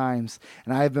many times,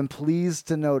 and I have been pleased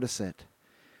to notice it.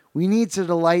 We need to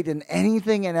delight in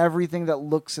anything and everything that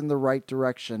looks in the right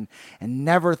direction and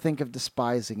never think of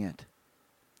despising it.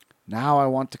 Now I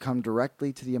want to come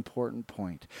directly to the important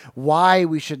point. Why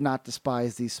we should not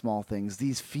despise these small things,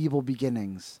 these feeble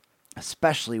beginnings.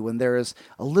 Especially when there is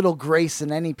a little grace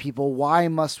in any people, why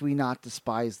must we not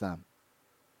despise them?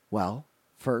 Well,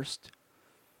 first,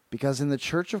 because in the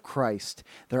Church of Christ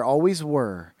there always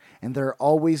were and there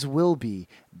always will be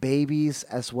babies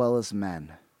as well as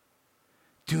men.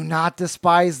 Do not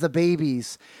despise the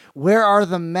babies. Where are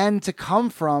the men to come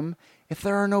from if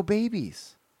there are no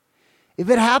babies? If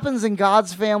it happens in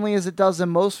God's family as it does in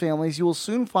most families, you will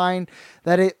soon find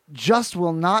that it just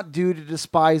will not do to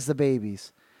despise the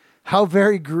babies. How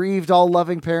very grieved all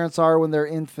loving parents are when their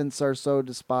infants are so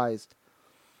despised.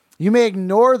 You may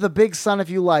ignore the big son if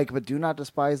you like, but do not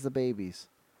despise the babies.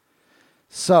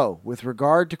 So, with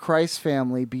regard to Christ's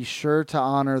family, be sure to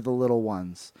honor the little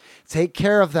ones. Take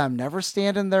care of them. Never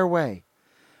stand in their way.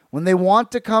 When they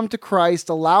want to come to Christ,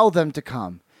 allow them to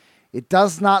come. It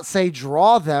does not say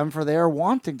draw them, for they are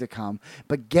wanting to come,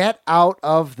 but get out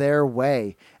of their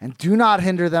way, and do not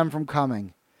hinder them from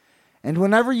coming. And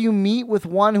whenever you meet with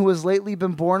one who has lately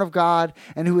been born of God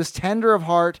and who is tender of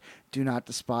heart, do not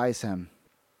despise him.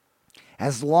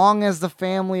 As long as the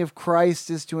family of Christ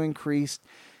is to increase,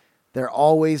 there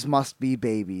always must be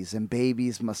babies, and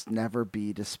babies must never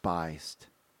be despised.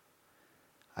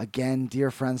 Again,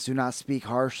 dear friends, do not speak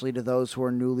harshly to those who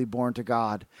are newly born to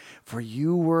God, for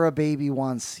you were a baby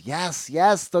once. Yes,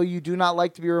 yes, though you do not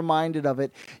like to be reminded of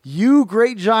it, you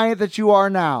great giant that you are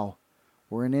now,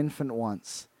 were an infant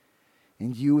once.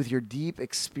 And you, with your deep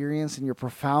experience and your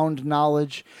profound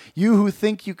knowledge, you who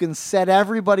think you can set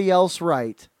everybody else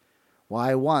right,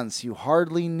 why, once you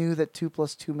hardly knew that 2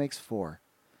 + 2 makes 4.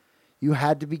 You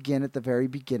had to begin at the very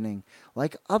beginning,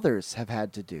 like others have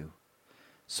had to do.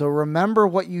 So remember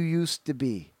what you used to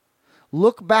be.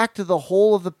 Look back to the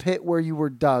hole of the pit where you were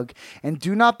dug, and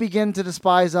do not begin to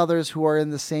despise others who are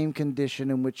in the same condition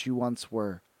in which you once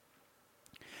were.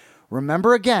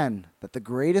 Remember again that the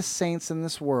greatest saints in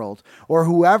this world, or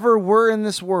whoever were in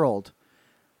this world,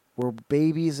 were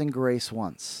babies in grace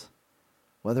once.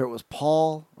 Whether it was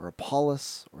Paul or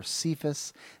Apollos or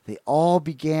Cephas, they all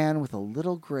began with a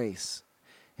little grace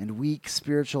and weak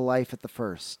spiritual life at the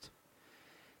first.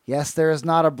 Yes, there is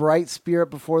not a bright spirit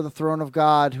before the throne of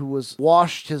God who was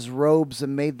washed his robes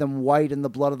and made them white in the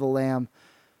blood of the Lamb,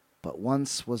 but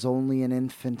once was only an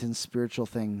infant in spiritual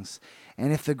things.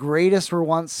 And if the greatest were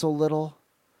once so little,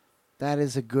 that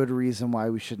is a good reason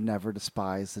why we should never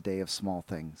despise the day of small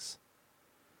things.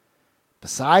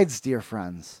 Besides, dear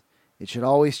friends, it should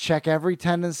always check every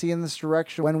tendency in this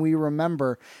direction when we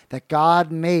remember that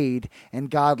God made and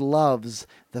God loves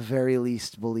the very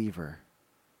least believer.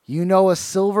 You know, a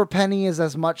silver penny is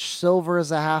as much silver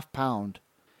as a half pound,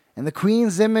 and the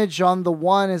Queen's image on the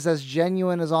one is as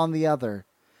genuine as on the other.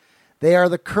 They are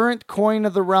the current coin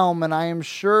of the realm, and I am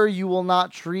sure you will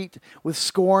not treat with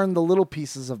scorn the little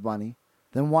pieces of money.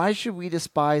 Then why should we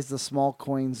despise the small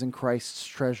coins in Christ's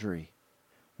treasury?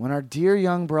 When our dear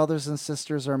young brothers and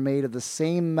sisters are made of the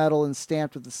same metal and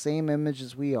stamped with the same image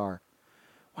as we are,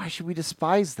 why should we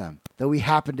despise them, though we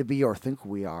happen to be, or think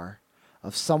we are,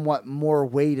 of somewhat more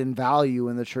weight and value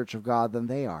in the church of God than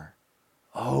they are?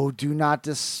 Oh, do not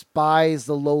despise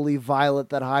the lowly violet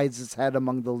that hides its head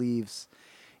among the leaves.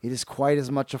 It is quite as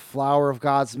much a flower of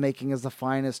God's making as the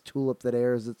finest tulip that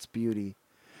airs its beauty,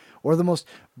 or the most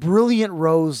brilliant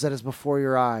rose that is before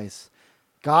your eyes.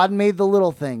 God made the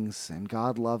little things, and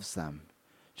God loves them.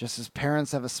 Just as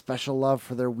parents have a special love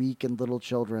for their weak and little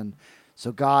children,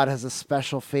 so God has a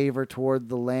special favor toward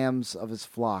the lambs of his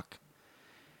flock.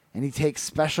 And he takes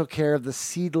special care of the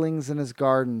seedlings in his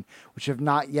garden, which have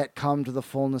not yet come to the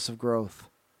fullness of growth.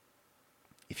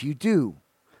 If you do,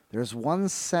 there's one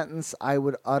sentence I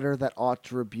would utter that ought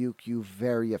to rebuke you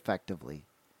very effectively.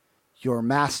 Your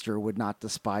master would not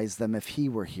despise them if he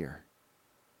were here.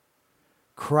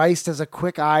 Christ has a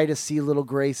quick eye to see little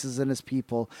graces in his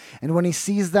people, and when he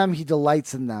sees them, he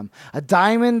delights in them. A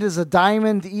diamond is a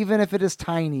diamond even if it is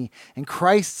tiny, and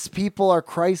Christ's people are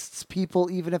Christ's people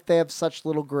even if they have such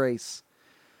little grace.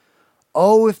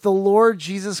 Oh, if the Lord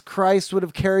Jesus Christ would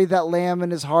have carried that lamb in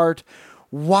his heart,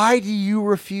 why do you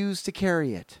refuse to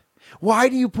carry it? Why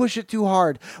do you push it too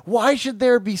hard? Why should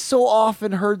there be so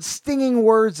often heard stinging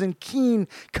words and keen,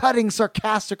 cutting,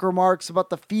 sarcastic remarks about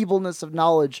the feebleness of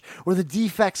knowledge or the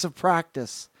defects of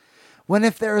practice, when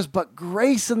if there is but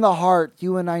grace in the heart,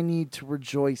 you and I need to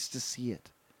rejoice to see it?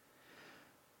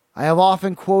 I have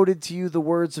often quoted to you the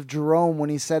words of Jerome when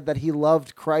he said that he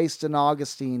loved Christ in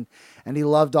Augustine, and he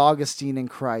loved Augustine in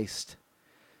Christ.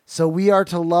 So we are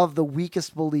to love the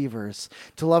weakest believers,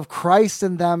 to love Christ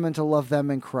in them and to love them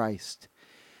in Christ.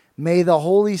 May the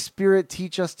Holy Spirit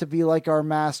teach us to be like our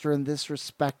Master in this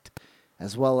respect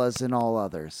as well as in all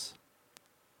others.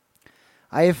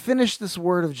 I have finished this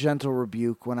word of gentle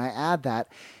rebuke when I add that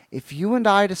if you and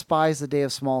I despise the day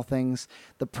of small things,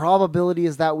 the probability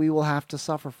is that we will have to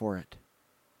suffer for it.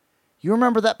 You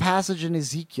remember that passage in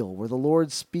Ezekiel where the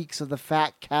Lord speaks of the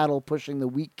fat cattle pushing the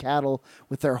weak cattle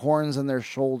with their horns on their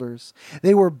shoulders.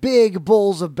 They were big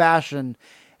bulls of Bashan,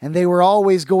 and they were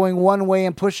always going one way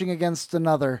and pushing against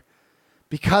another,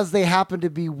 because they happened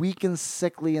to be weak and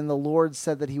sickly, and the Lord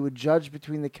said that he would judge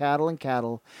between the cattle,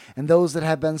 and those that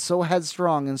had been so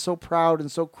headstrong and so proud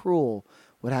and so cruel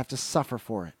would have to suffer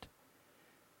for it.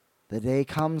 The day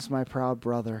comes, my proud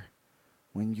brother,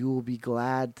 when you will be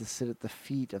glad to sit at the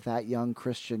feet of that young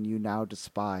Christian you now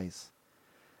despise.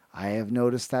 I have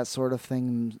noticed that sort of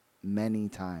thing many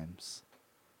times.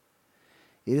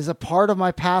 It is a part of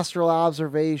my pastoral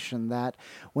observation that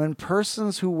when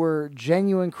persons who were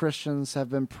genuine Christians have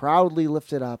been proudly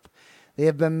lifted up, They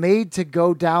have been made to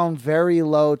go down very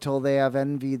low till they have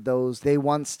envied those they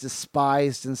once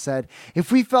despised and said,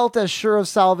 if we felt as sure of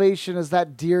salvation as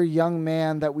that dear young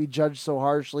man that we judged so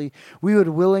harshly, we would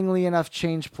willingly enough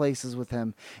change places with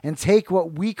him and take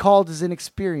what we called his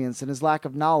inexperience and his lack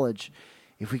of knowledge,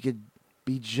 if we could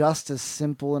be just as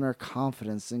simple in our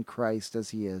confidence in Christ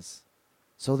as he is.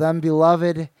 So then,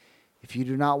 beloved, if you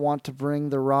do not want to bring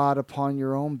the rod upon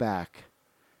your own back,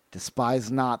 despise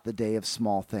not the day of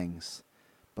small things,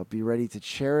 but be ready to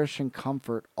cherish and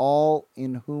comfort all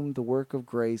in whom the work of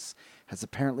grace has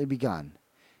apparently begun,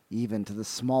 even to the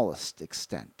smallest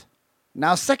extent.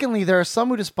 Now, secondly, there are some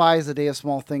who despise the day of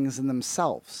small things in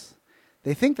themselves.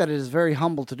 They think that it is very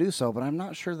humble to do so, but I'm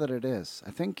not sure that it is.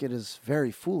 I think it is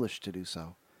very foolish to do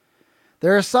so.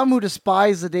 There are some who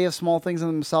despise the day of small things in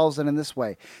themselves, and in this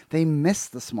way, they miss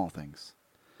the small things.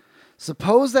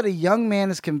 Suppose that a young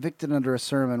man is convicted under a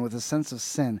sermon with a sense of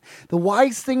sin. The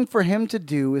wise thing for him to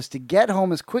do is to get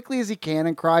home as quickly as he can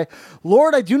and cry,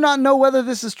 Lord, I do not know whether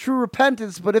this is true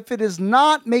repentance, but if it is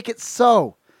not, make it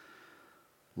so.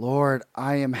 Lord,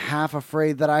 I am half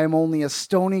afraid that I am only a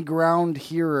stony ground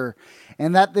hearer,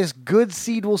 and that this good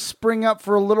seed will spring up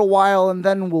for a little while and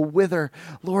then will wither.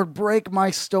 Lord, break my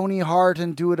stony heart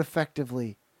and do it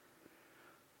effectively.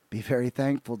 Be very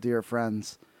thankful, dear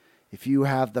friends, if you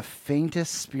have the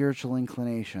faintest spiritual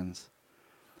inclinations.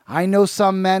 I know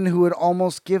some men who would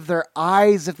almost give their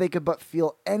eyes if they could but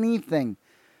feel anything,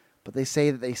 but they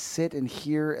say that they sit and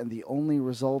hear, and the only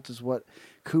result is what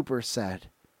Cooper said.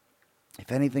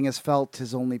 If anything is felt,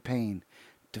 'tis only pain.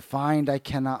 To find I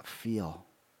cannot feel.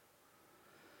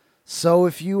 So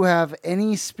if you have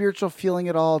any spiritual feeling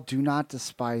at all, do not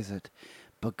despise it,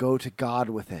 but go to God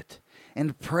with it,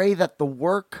 and pray that the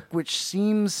work which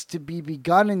seems to be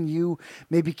begun in you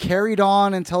may be carried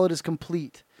on until it is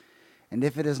complete. And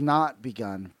if it is not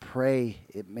begun, pray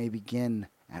it may begin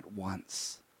at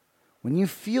once. When you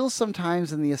feel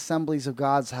sometimes in the assemblies of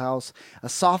God's house a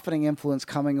softening influence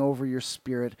coming over your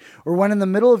spirit, or when in the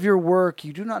middle of your work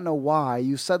you do not know why,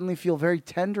 you suddenly feel very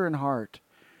tender in heart,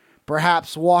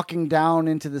 perhaps walking down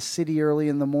into the city early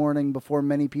in the morning before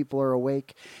many people are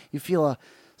awake, you feel a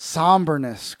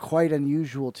somberness quite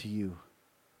unusual to you.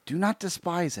 Do not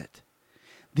despise it.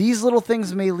 These little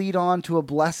things may lead on to a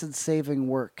blessed saving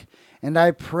work, and I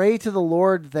pray to the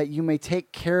Lord that you may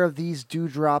take care of these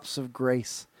dewdrops of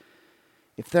grace.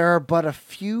 If there are but a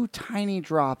few tiny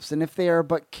drops, and if they are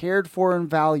but cared for and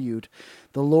valued,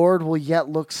 the Lord will yet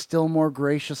look still more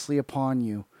graciously upon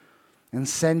you and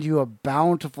send you a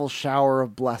bountiful shower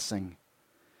of blessing.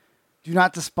 Do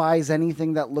not despise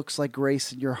anything that looks like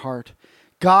grace in your heart.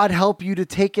 God help you to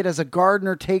take it as a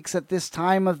gardener takes at this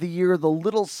time of the year the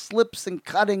little slips and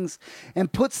cuttings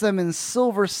and puts them in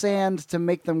silver sand to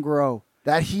make them grow,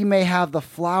 that he may have the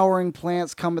flowering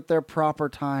plants come at their proper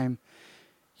time.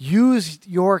 Use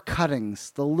your cuttings,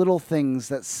 the little things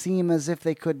that seem as if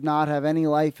they could not have any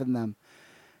life in them.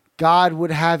 God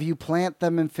would have you plant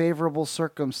them in favorable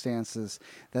circumstances,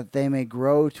 that they may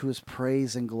grow to his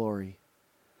praise and glory.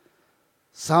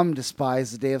 Some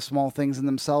despise the day of small things in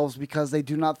themselves because they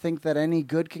do not think that any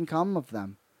good can come of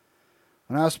them.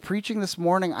 When I was preaching this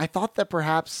morning, I thought that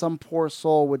perhaps some poor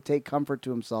soul would take comfort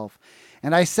to himself.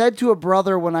 And I said to a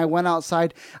brother when I went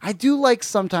outside, I do like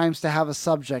sometimes to have a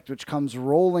subject which comes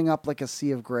rolling up like a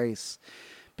sea of grace,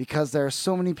 because there are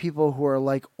so many people who are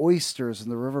like oysters in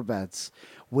the riverbeds,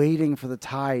 waiting for the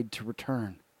tide to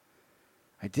return.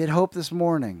 I did hope this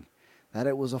morning that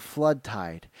it was a flood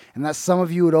tide, and that some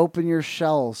of you would open your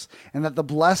shells, and that the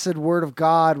blessed word of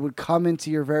God would come into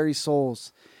your very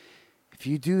souls. If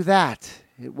you do that,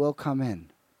 it will come in.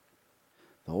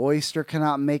 The oyster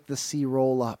cannot make the sea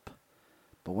roll up,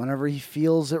 but whenever he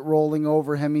feels it rolling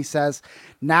over him, he says,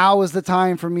 now is the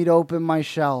time for me to open my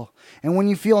shell. And when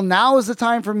you feel now is the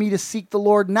time for me to seek the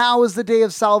Lord, now is the day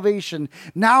of salvation,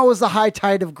 now is the high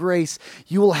tide of grace,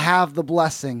 you will have the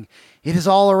blessing. It is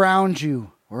all around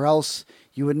you, or else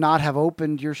you would not have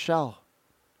opened your shell.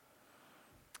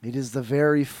 It is the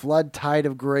very flood tide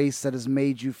of grace that has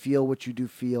made you feel what you do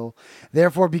feel.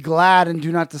 Therefore be glad and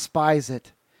do not despise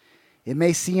it. It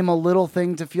may seem a little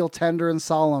thing to feel tender and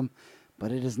solemn,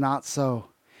 but it is not so.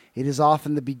 It is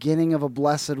often the beginning of a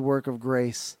blessed work of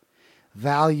grace.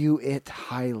 Value it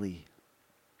highly.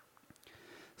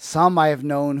 Some I have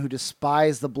known who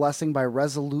despise the blessing by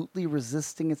resolutely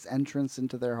resisting its entrance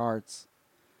into their hearts.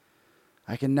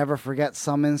 I can never forget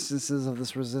some instances of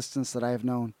this resistance that I have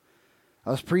known. I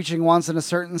was preaching once in a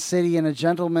certain city, and a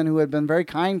gentleman who had been very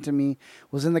kind to me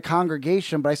was in the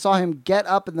congregation, but I saw him get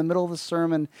up in the middle of the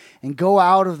sermon and go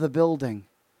out of the building.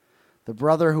 The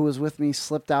brother who was with me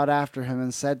slipped out after him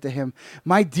and said to him,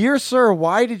 "My dear sir,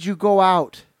 why did you go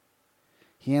out?"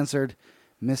 He answered,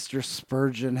 "Mr.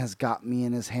 Spurgeon has got me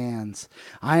in his hands.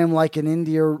 I am like an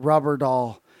India rubber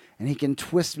doll, and he can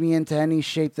twist me into any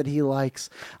shape that he likes.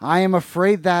 I am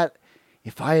afraid that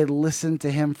if I had listened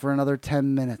to him for another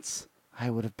 10 minutes,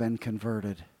 I would have been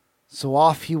converted." So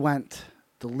off he went,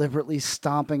 deliberately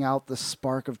stomping out the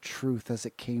spark of truth as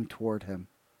it came toward him.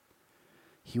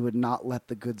 He would not let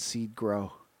the good seed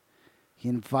grow. He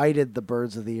invited the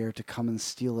birds of the air to come and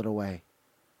steal it away.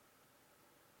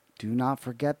 Do not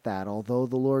forget that, although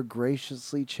the Lord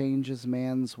graciously changes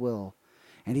man's will,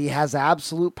 and he has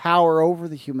absolute power over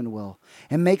the human will,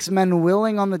 and makes men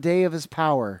willing on the day of his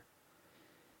power,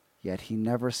 yet he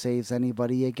never saves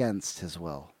anybody against his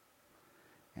will.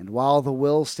 And while the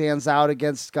will stands out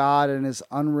against God and is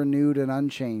unrenewed and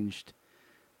unchanged,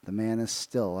 the man is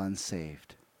still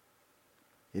unsaved.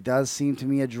 It does seem to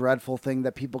me a dreadful thing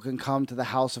that people can come to the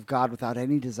house of God without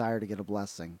any desire to get a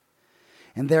blessing,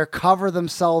 and there cover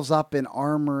themselves up in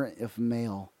armor of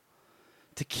mail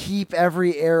to keep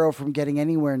every arrow from getting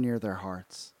anywhere near their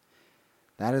hearts.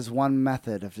 That is one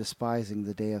method of despising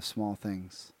the day of small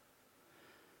things.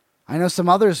 I know some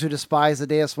others who despise the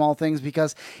day of small things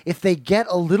because if they get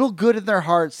a little good in their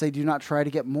hearts, they do not try to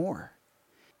get more.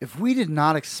 If we did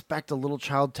not expect a little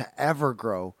child to ever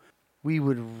grow, we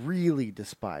would really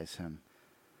despise him.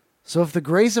 So if the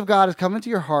grace of God has come into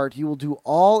your heart, you will do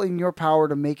all in your power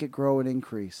to make it grow and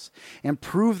increase, and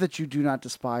prove that you do not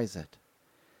despise it.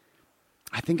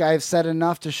 I think I have said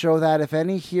enough to show that if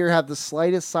any here have the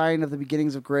slightest sign of the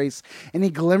beginnings of grace, any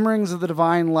glimmerings of the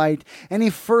divine light, any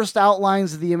first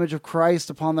outlines of the image of Christ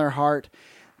upon their heart,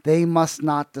 they must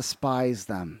not despise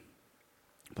them.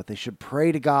 But they should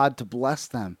pray to God to bless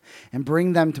them and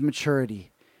bring them to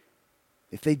maturity.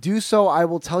 If they do so, I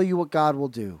will tell you what God will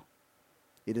do.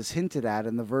 It is hinted at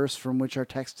in the verse from which our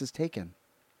text is taken.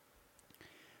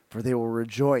 For they will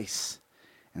rejoice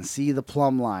and see the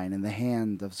plumb line in the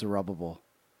hand of Zerubbabel.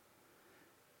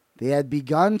 They had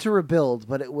begun to rebuild,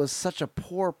 but it was such a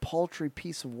poor, paltry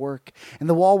piece of work, and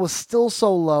the wall was still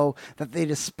so low that they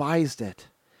despised it.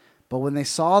 But when they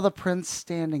saw the prince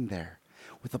standing there,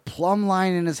 with a plumb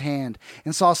line in his hand,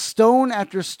 and saw stone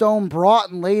after stone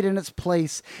brought and laid in its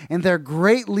place, and their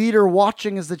great leader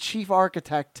watching as the chief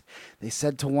architect, they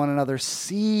said to one another,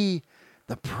 "See,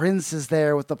 the prince is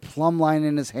there with the plumb line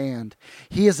in his hand.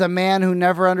 He is a man who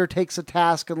never undertakes a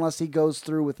task unless he goes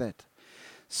through with it.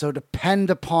 So depend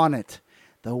upon it,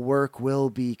 the work will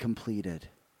be completed."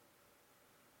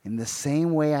 In the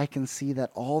same way, I can see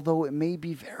that although it may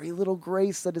be very little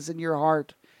grace that is in your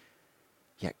heart,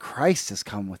 yet Christ has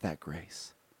come with that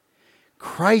grace.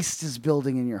 Christ is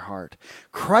building in your heart.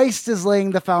 Christ is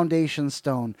laying the foundation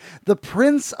stone. The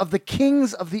Prince of the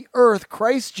kings of the earth,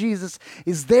 Christ Jesus,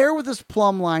 is there with his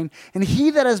plumb line, and he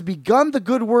that has begun the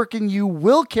good work in you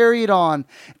will carry it on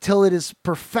till it is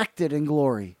perfected in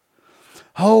glory.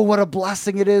 Oh, what a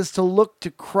blessing it is to look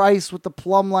to Christ with the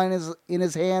plumb line in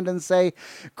his hand and say,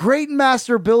 "Great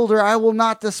master builder, I will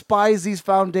not despise these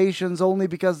foundations only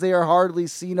because they are hardly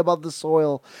seen above the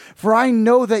soil. For I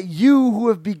know that you who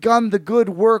have begun the good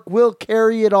work will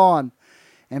carry it on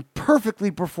and perfectly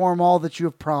perform all that you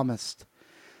have promised.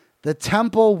 The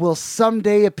temple will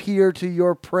someday appear to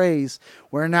your praise,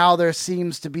 where now there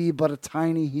seems to be but a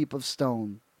tiny heap of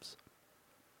stones."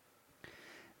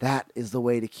 That is the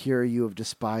way to cure you of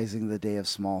despising the day of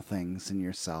small things in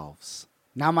yourselves.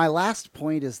 Now, my last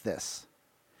point is this.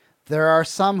 There are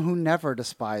some who never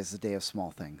despise the day of small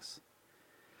things.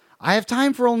 I have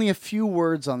time for only a few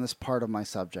words on this part of my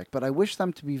subject, but I wish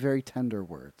them to be very tender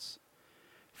words.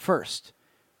 First,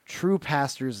 true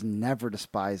pastors never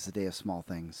despise the day of small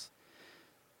things.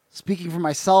 Speaking for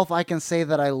myself, I can say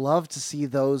that I love to see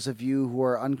those of you who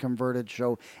are unconverted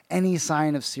show any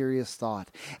sign of serious thought,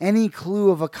 any clue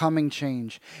of a coming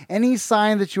change, any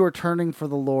sign that you are turning for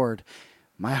the Lord.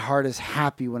 My heart is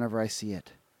happy whenever I see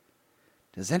it.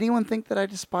 Does anyone think that I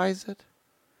despise it?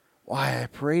 Why, I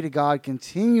pray to God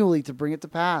continually to bring it to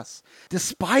pass.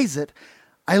 Despise it?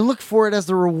 I look for it as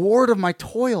the reward of my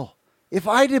toil. If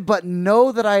I did but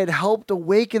know that I had helped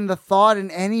awaken the thought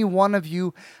in any one of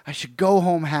you, I should go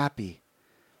home happy.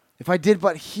 If I did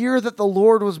but hear that the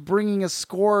Lord was bringing a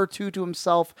score or two to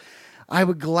himself, I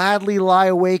would gladly lie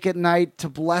awake at night to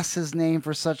bless his name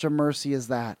for such a mercy as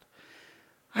that.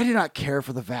 I do not care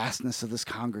for the vastness of this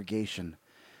congregation,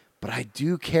 but I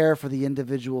do care for the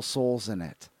individual souls in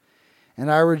it.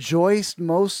 And I rejoiced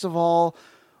most of all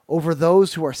over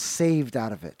those who are saved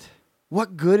out of it.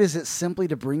 What good is it simply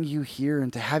to bring you here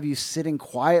and to have you sitting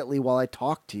quietly while I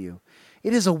talk to you?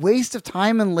 It is a waste of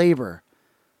time and labor,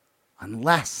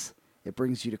 unless it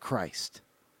brings you to Christ.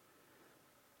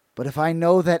 But if I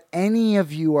know that any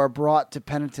of you are brought to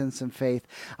penitence and faith,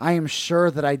 I am sure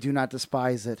that I do not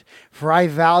despise it, for I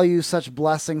value such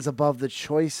blessings above the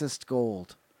choicest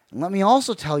gold. And let me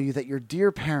also tell you that your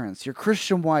dear parents, your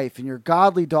Christian wife, and your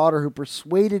godly daughter who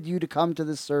persuaded you to come to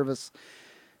this service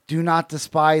do not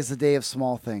despise the day of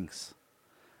small things.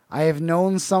 I have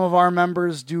known some of our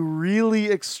members do really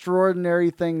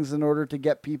extraordinary things in order to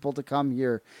get people to come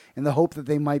here in the hope that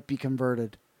they might be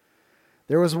converted.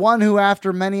 There was one who,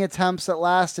 after many attempts, at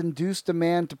last induced a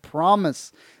man to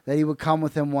promise that he would come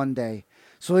with him one day.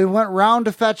 So he went round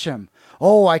to fetch him.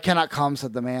 "Oh, I cannot come,"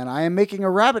 said the man. "I am making a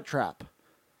rabbit trap."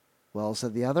 "Well,"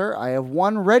 said the other, "I have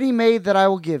one ready-made that I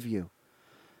will give you."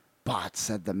 "But,"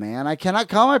 said the man, "I cannot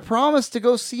come. I promised to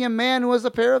go see a man who has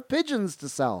a pair of pigeons to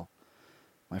sell."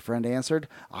 My friend answered,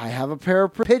 "I have a pair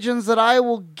of pigeons that I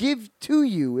will give to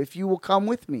you if you will come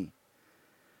with me."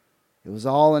 It was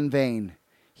all in vain.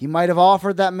 He might have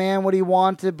offered that man what he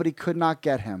wanted, but he could not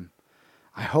get him.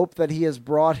 I hope that he has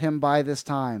brought him by this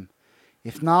time.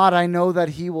 If not, I know that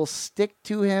he will stick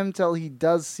to him till he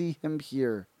does see him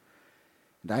here.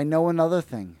 And I know another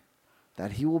thing,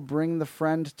 that he will bring the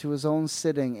friend to his own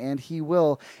sitting, and he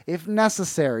will, if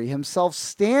necessary, himself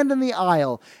stand in the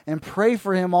aisle and pray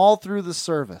for him all through the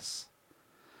service.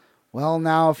 Well,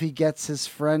 now, if he gets his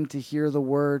friend to hear the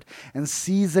word and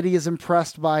sees that he is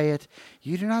impressed by it,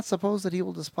 you do not suppose that he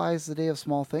will despise the day of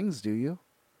small things, do you?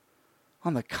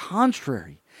 On the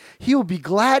contrary, he will be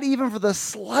glad even for the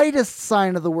slightest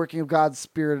sign of the working of God's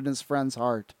Spirit in his friend's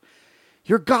heart.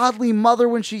 Your godly mother,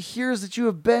 when she hears that you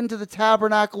have been to the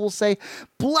tabernacle, will say,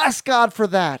 "Bless God for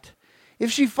that."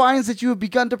 If she finds that you have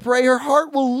begun to pray, her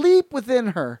heart will leap within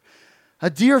her. A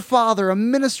dear father, a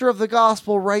minister of the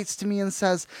gospel, writes to me and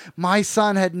says, "My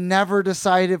son had never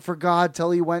decided for God till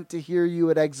he went to hear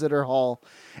you at Exeter Hall.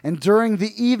 And during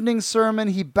the evening sermon,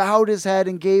 he bowed his head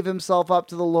and gave himself up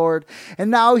to the Lord.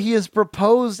 And now he is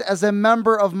proposed as a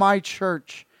member of my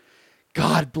church.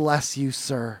 God bless you,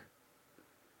 sir."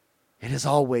 It is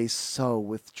always so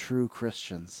with true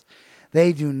Christians.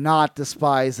 They do not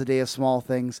despise the day of small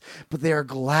things, but they are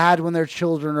glad when their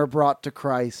children are brought to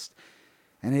Christ.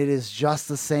 And it is just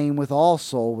the same with all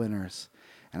soul winners.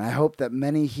 And I hope that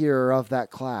many here are of that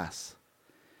class.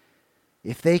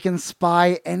 If they can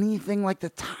spy anything like the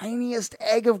tiniest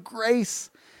egg of grace,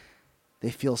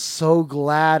 they feel so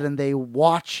glad and they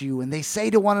watch you and they say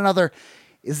to one another,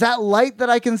 "Is that light that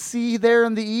I can see there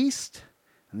in the east?"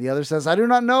 And the other says, "I do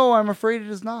not know. I'm afraid it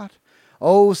is not."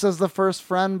 "Oh," says the first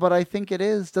friend, "but I think it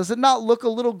is. Does it not look a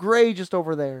little gray just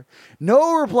over there?"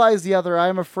 "No," replies the other, "I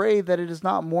am afraid that it is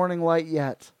not morning light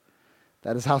yet."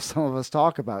 That is how some of us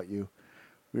talk about you.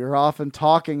 We are often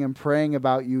talking and praying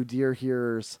about you, dear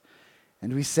hearers.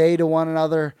 And we say to one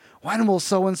another, "When will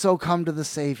so-and-so come to the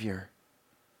Savior?"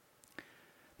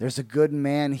 There's a good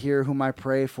man here whom I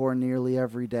pray for nearly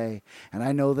every day, and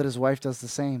I know that his wife does the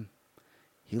same.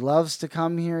 He loves to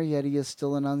come here, yet he is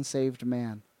still an unsaved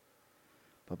man.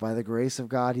 But by the grace of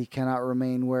God, he cannot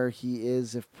remain where he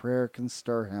is if prayer can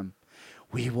stir him.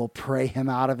 We will pray him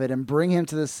out of it and bring him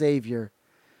to the Savior.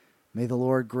 May the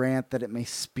Lord grant that it may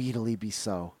speedily be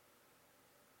so.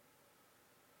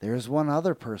 There is one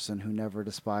other person who never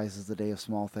despises the day of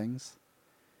small things,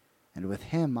 and with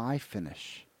him I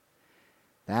finish.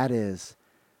 That is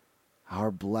our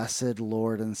blessed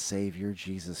Lord and Savior,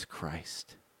 Jesus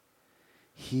Christ.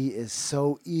 He is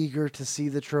so eager to see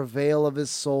the travail of his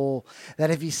soul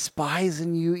that if he spies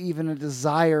in you even a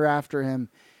desire after him,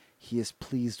 he is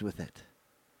pleased with it.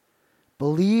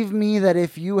 Believe me that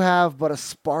if you have but a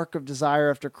spark of desire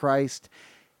after Christ,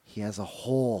 he has a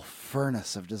whole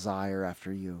furnace of desire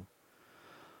after you.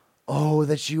 Oh,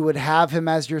 that you would have him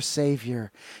as your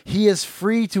Savior. He is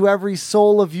free to every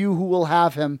soul of you who will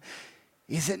have him.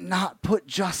 Is it not put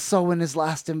just so in his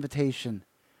last invitation?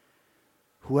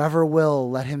 Whoever will,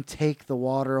 let him take the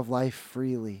water of life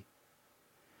freely.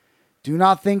 Do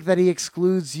not think that he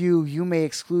excludes you. You may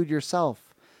exclude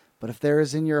yourself. But if there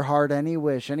is in your heart any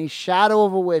wish, any shadow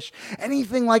of a wish,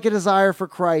 anything like a desire for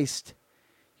Christ,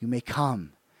 you may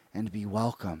come and be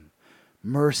welcome.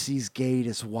 Mercy's gate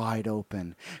is wide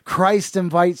open. Christ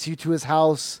invites you to his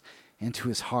house and to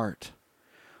his heart.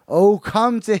 Oh,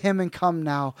 come to him and come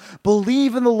now.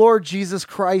 Believe in the Lord Jesus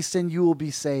Christ and you will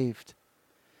be saved.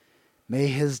 May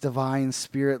his divine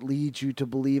Spirit lead you to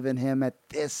believe in him at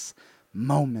this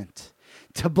moment.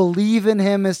 To believe in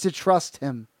him is to trust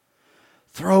him.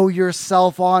 Throw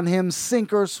yourself on him,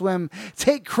 sink or swim.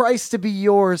 Take Christ to be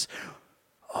yours.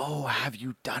 Oh, have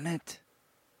you done it?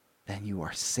 Then you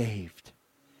are saved.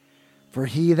 For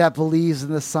he that believes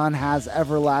in the Son has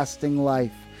everlasting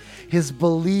life. His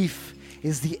belief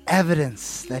is the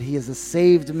evidence that he is a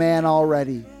saved man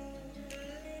already.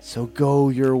 So go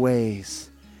your ways,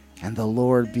 and the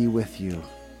Lord be with you.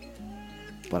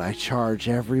 But I charge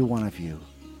every one of you,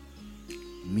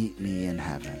 meet me in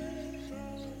heaven.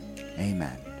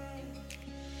 Amen.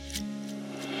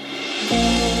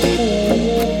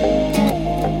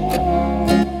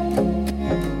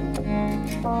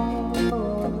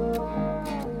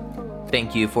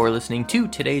 Thank you for listening to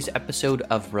today's episode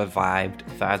of Revived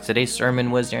Thoughts. Today's sermon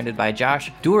was narrated by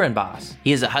Josh Durenbos.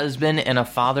 He is a husband and a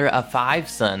father of 5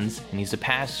 sons, and he's a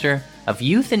pastor of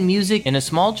youth and music in a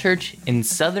small church in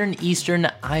southern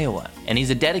eastern Iowa. And he's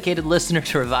a dedicated listener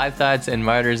to Revived Thoughts and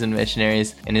Martyrs and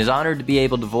Missionaries, and is honored to be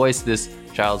able to voice this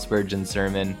Charles Spurgeon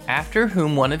sermon, after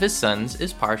whom one of his sons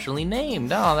is partially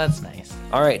named. Oh, that's nice.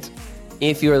 All right.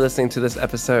 If you are listening to this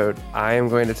episode, I am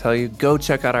going to tell you, go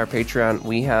check out our Patreon.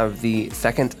 We have the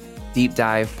second deep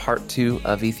dive part 2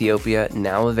 of Ethiopia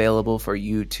now available for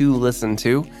you to listen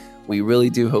to. We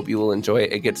really do hope you will enjoy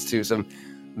it. It gets to some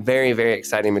very, very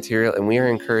exciting material, and we are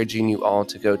encouraging you all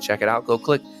to go check it out. Go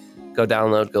click, go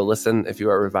download, go listen if you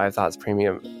are a Revived Thoughts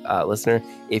Premium listener.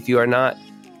 If you are not,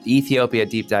 Ethiopia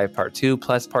Deep Dive Part 2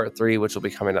 plus Part 3, which will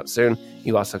be coming up soon.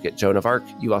 You also get Joan of Arc.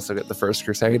 You also get the First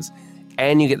Crusades.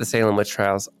 And you get the Salem Witch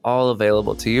Trials, all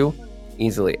available to you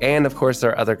easily. And of course,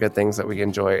 there are other good things that we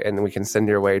enjoy and we can send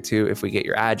your way too if we get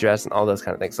your address and all those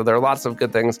kind of things. So there are lots of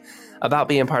good things about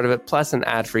being part of it, plus an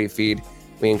ad-free feed.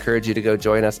 We encourage you to go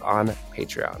join us on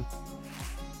Patreon.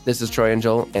 This is Troy and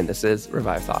Joel, and this is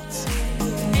Revived Thoughts.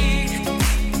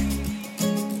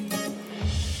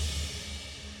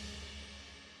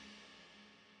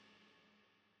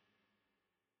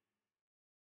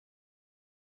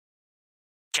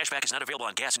 Cashback is not available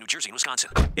on gas in New Jersey and Wisconsin.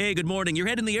 Hey, good morning. You're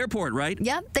heading to the airport, right?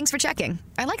 Yep, thanks for checking.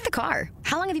 I like the car.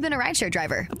 How long have you been a rideshare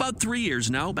driver? About 3 years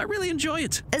now. I really enjoy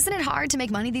it. Isn't it hard to make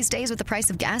money these days with the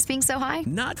price of gas being so high?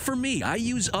 Not for me. I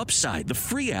use Upside, the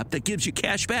free app that gives you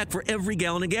cash back for every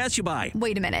gallon of gas you buy.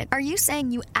 Wait a minute. Are you saying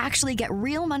you actually get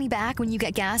real money back when you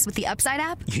get gas with the Upside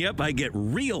app? Yep, I get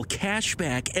real cash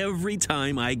back every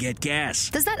time I get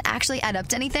gas. Does that actually add up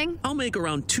to anything? I'll make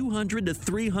around $200 to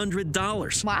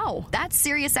 $300. Wow, that's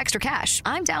serious extra cash.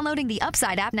 I'm downloading the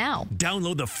Upside app now.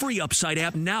 Download the free Upside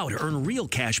app now to earn real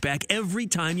cash back every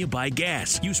time you buy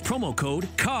gas. Use promo code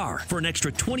CAR for an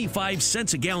extra 25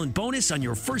 cents a gallon bonus on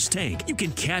your first tank. You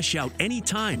can cash out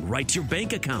anytime right to your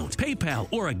bank account, PayPal,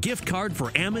 or a gift card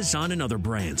for Amazon and other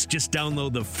brands. Just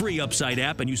download the free Upside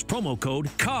app and use promo code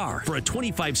CAR for a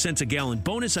 25 cents a gallon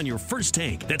bonus on your first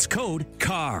tank. That's code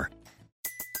CAR.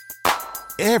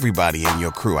 Everybody in your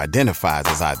crew identifies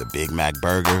as either Big Mac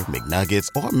Burger, McNuggets,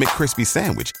 or McCrispy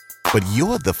Sandwich. But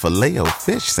you're the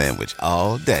Filet-O-Fish Sandwich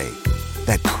all day.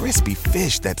 That crispy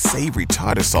fish, that savory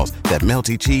tartar sauce, that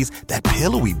melty cheese, that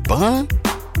pillowy bun.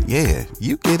 Yeah,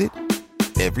 you get it.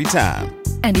 Every time.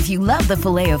 And if you love the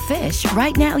Filet-O-Fish,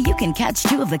 right now you can catch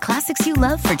 2 of the classics you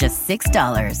love for just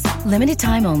 $6. Limited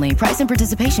time only. Price and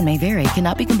participation may vary.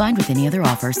 Cannot be combined with any other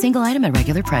offer. Single item at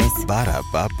regular price.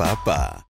 Ba-da-ba-ba-ba.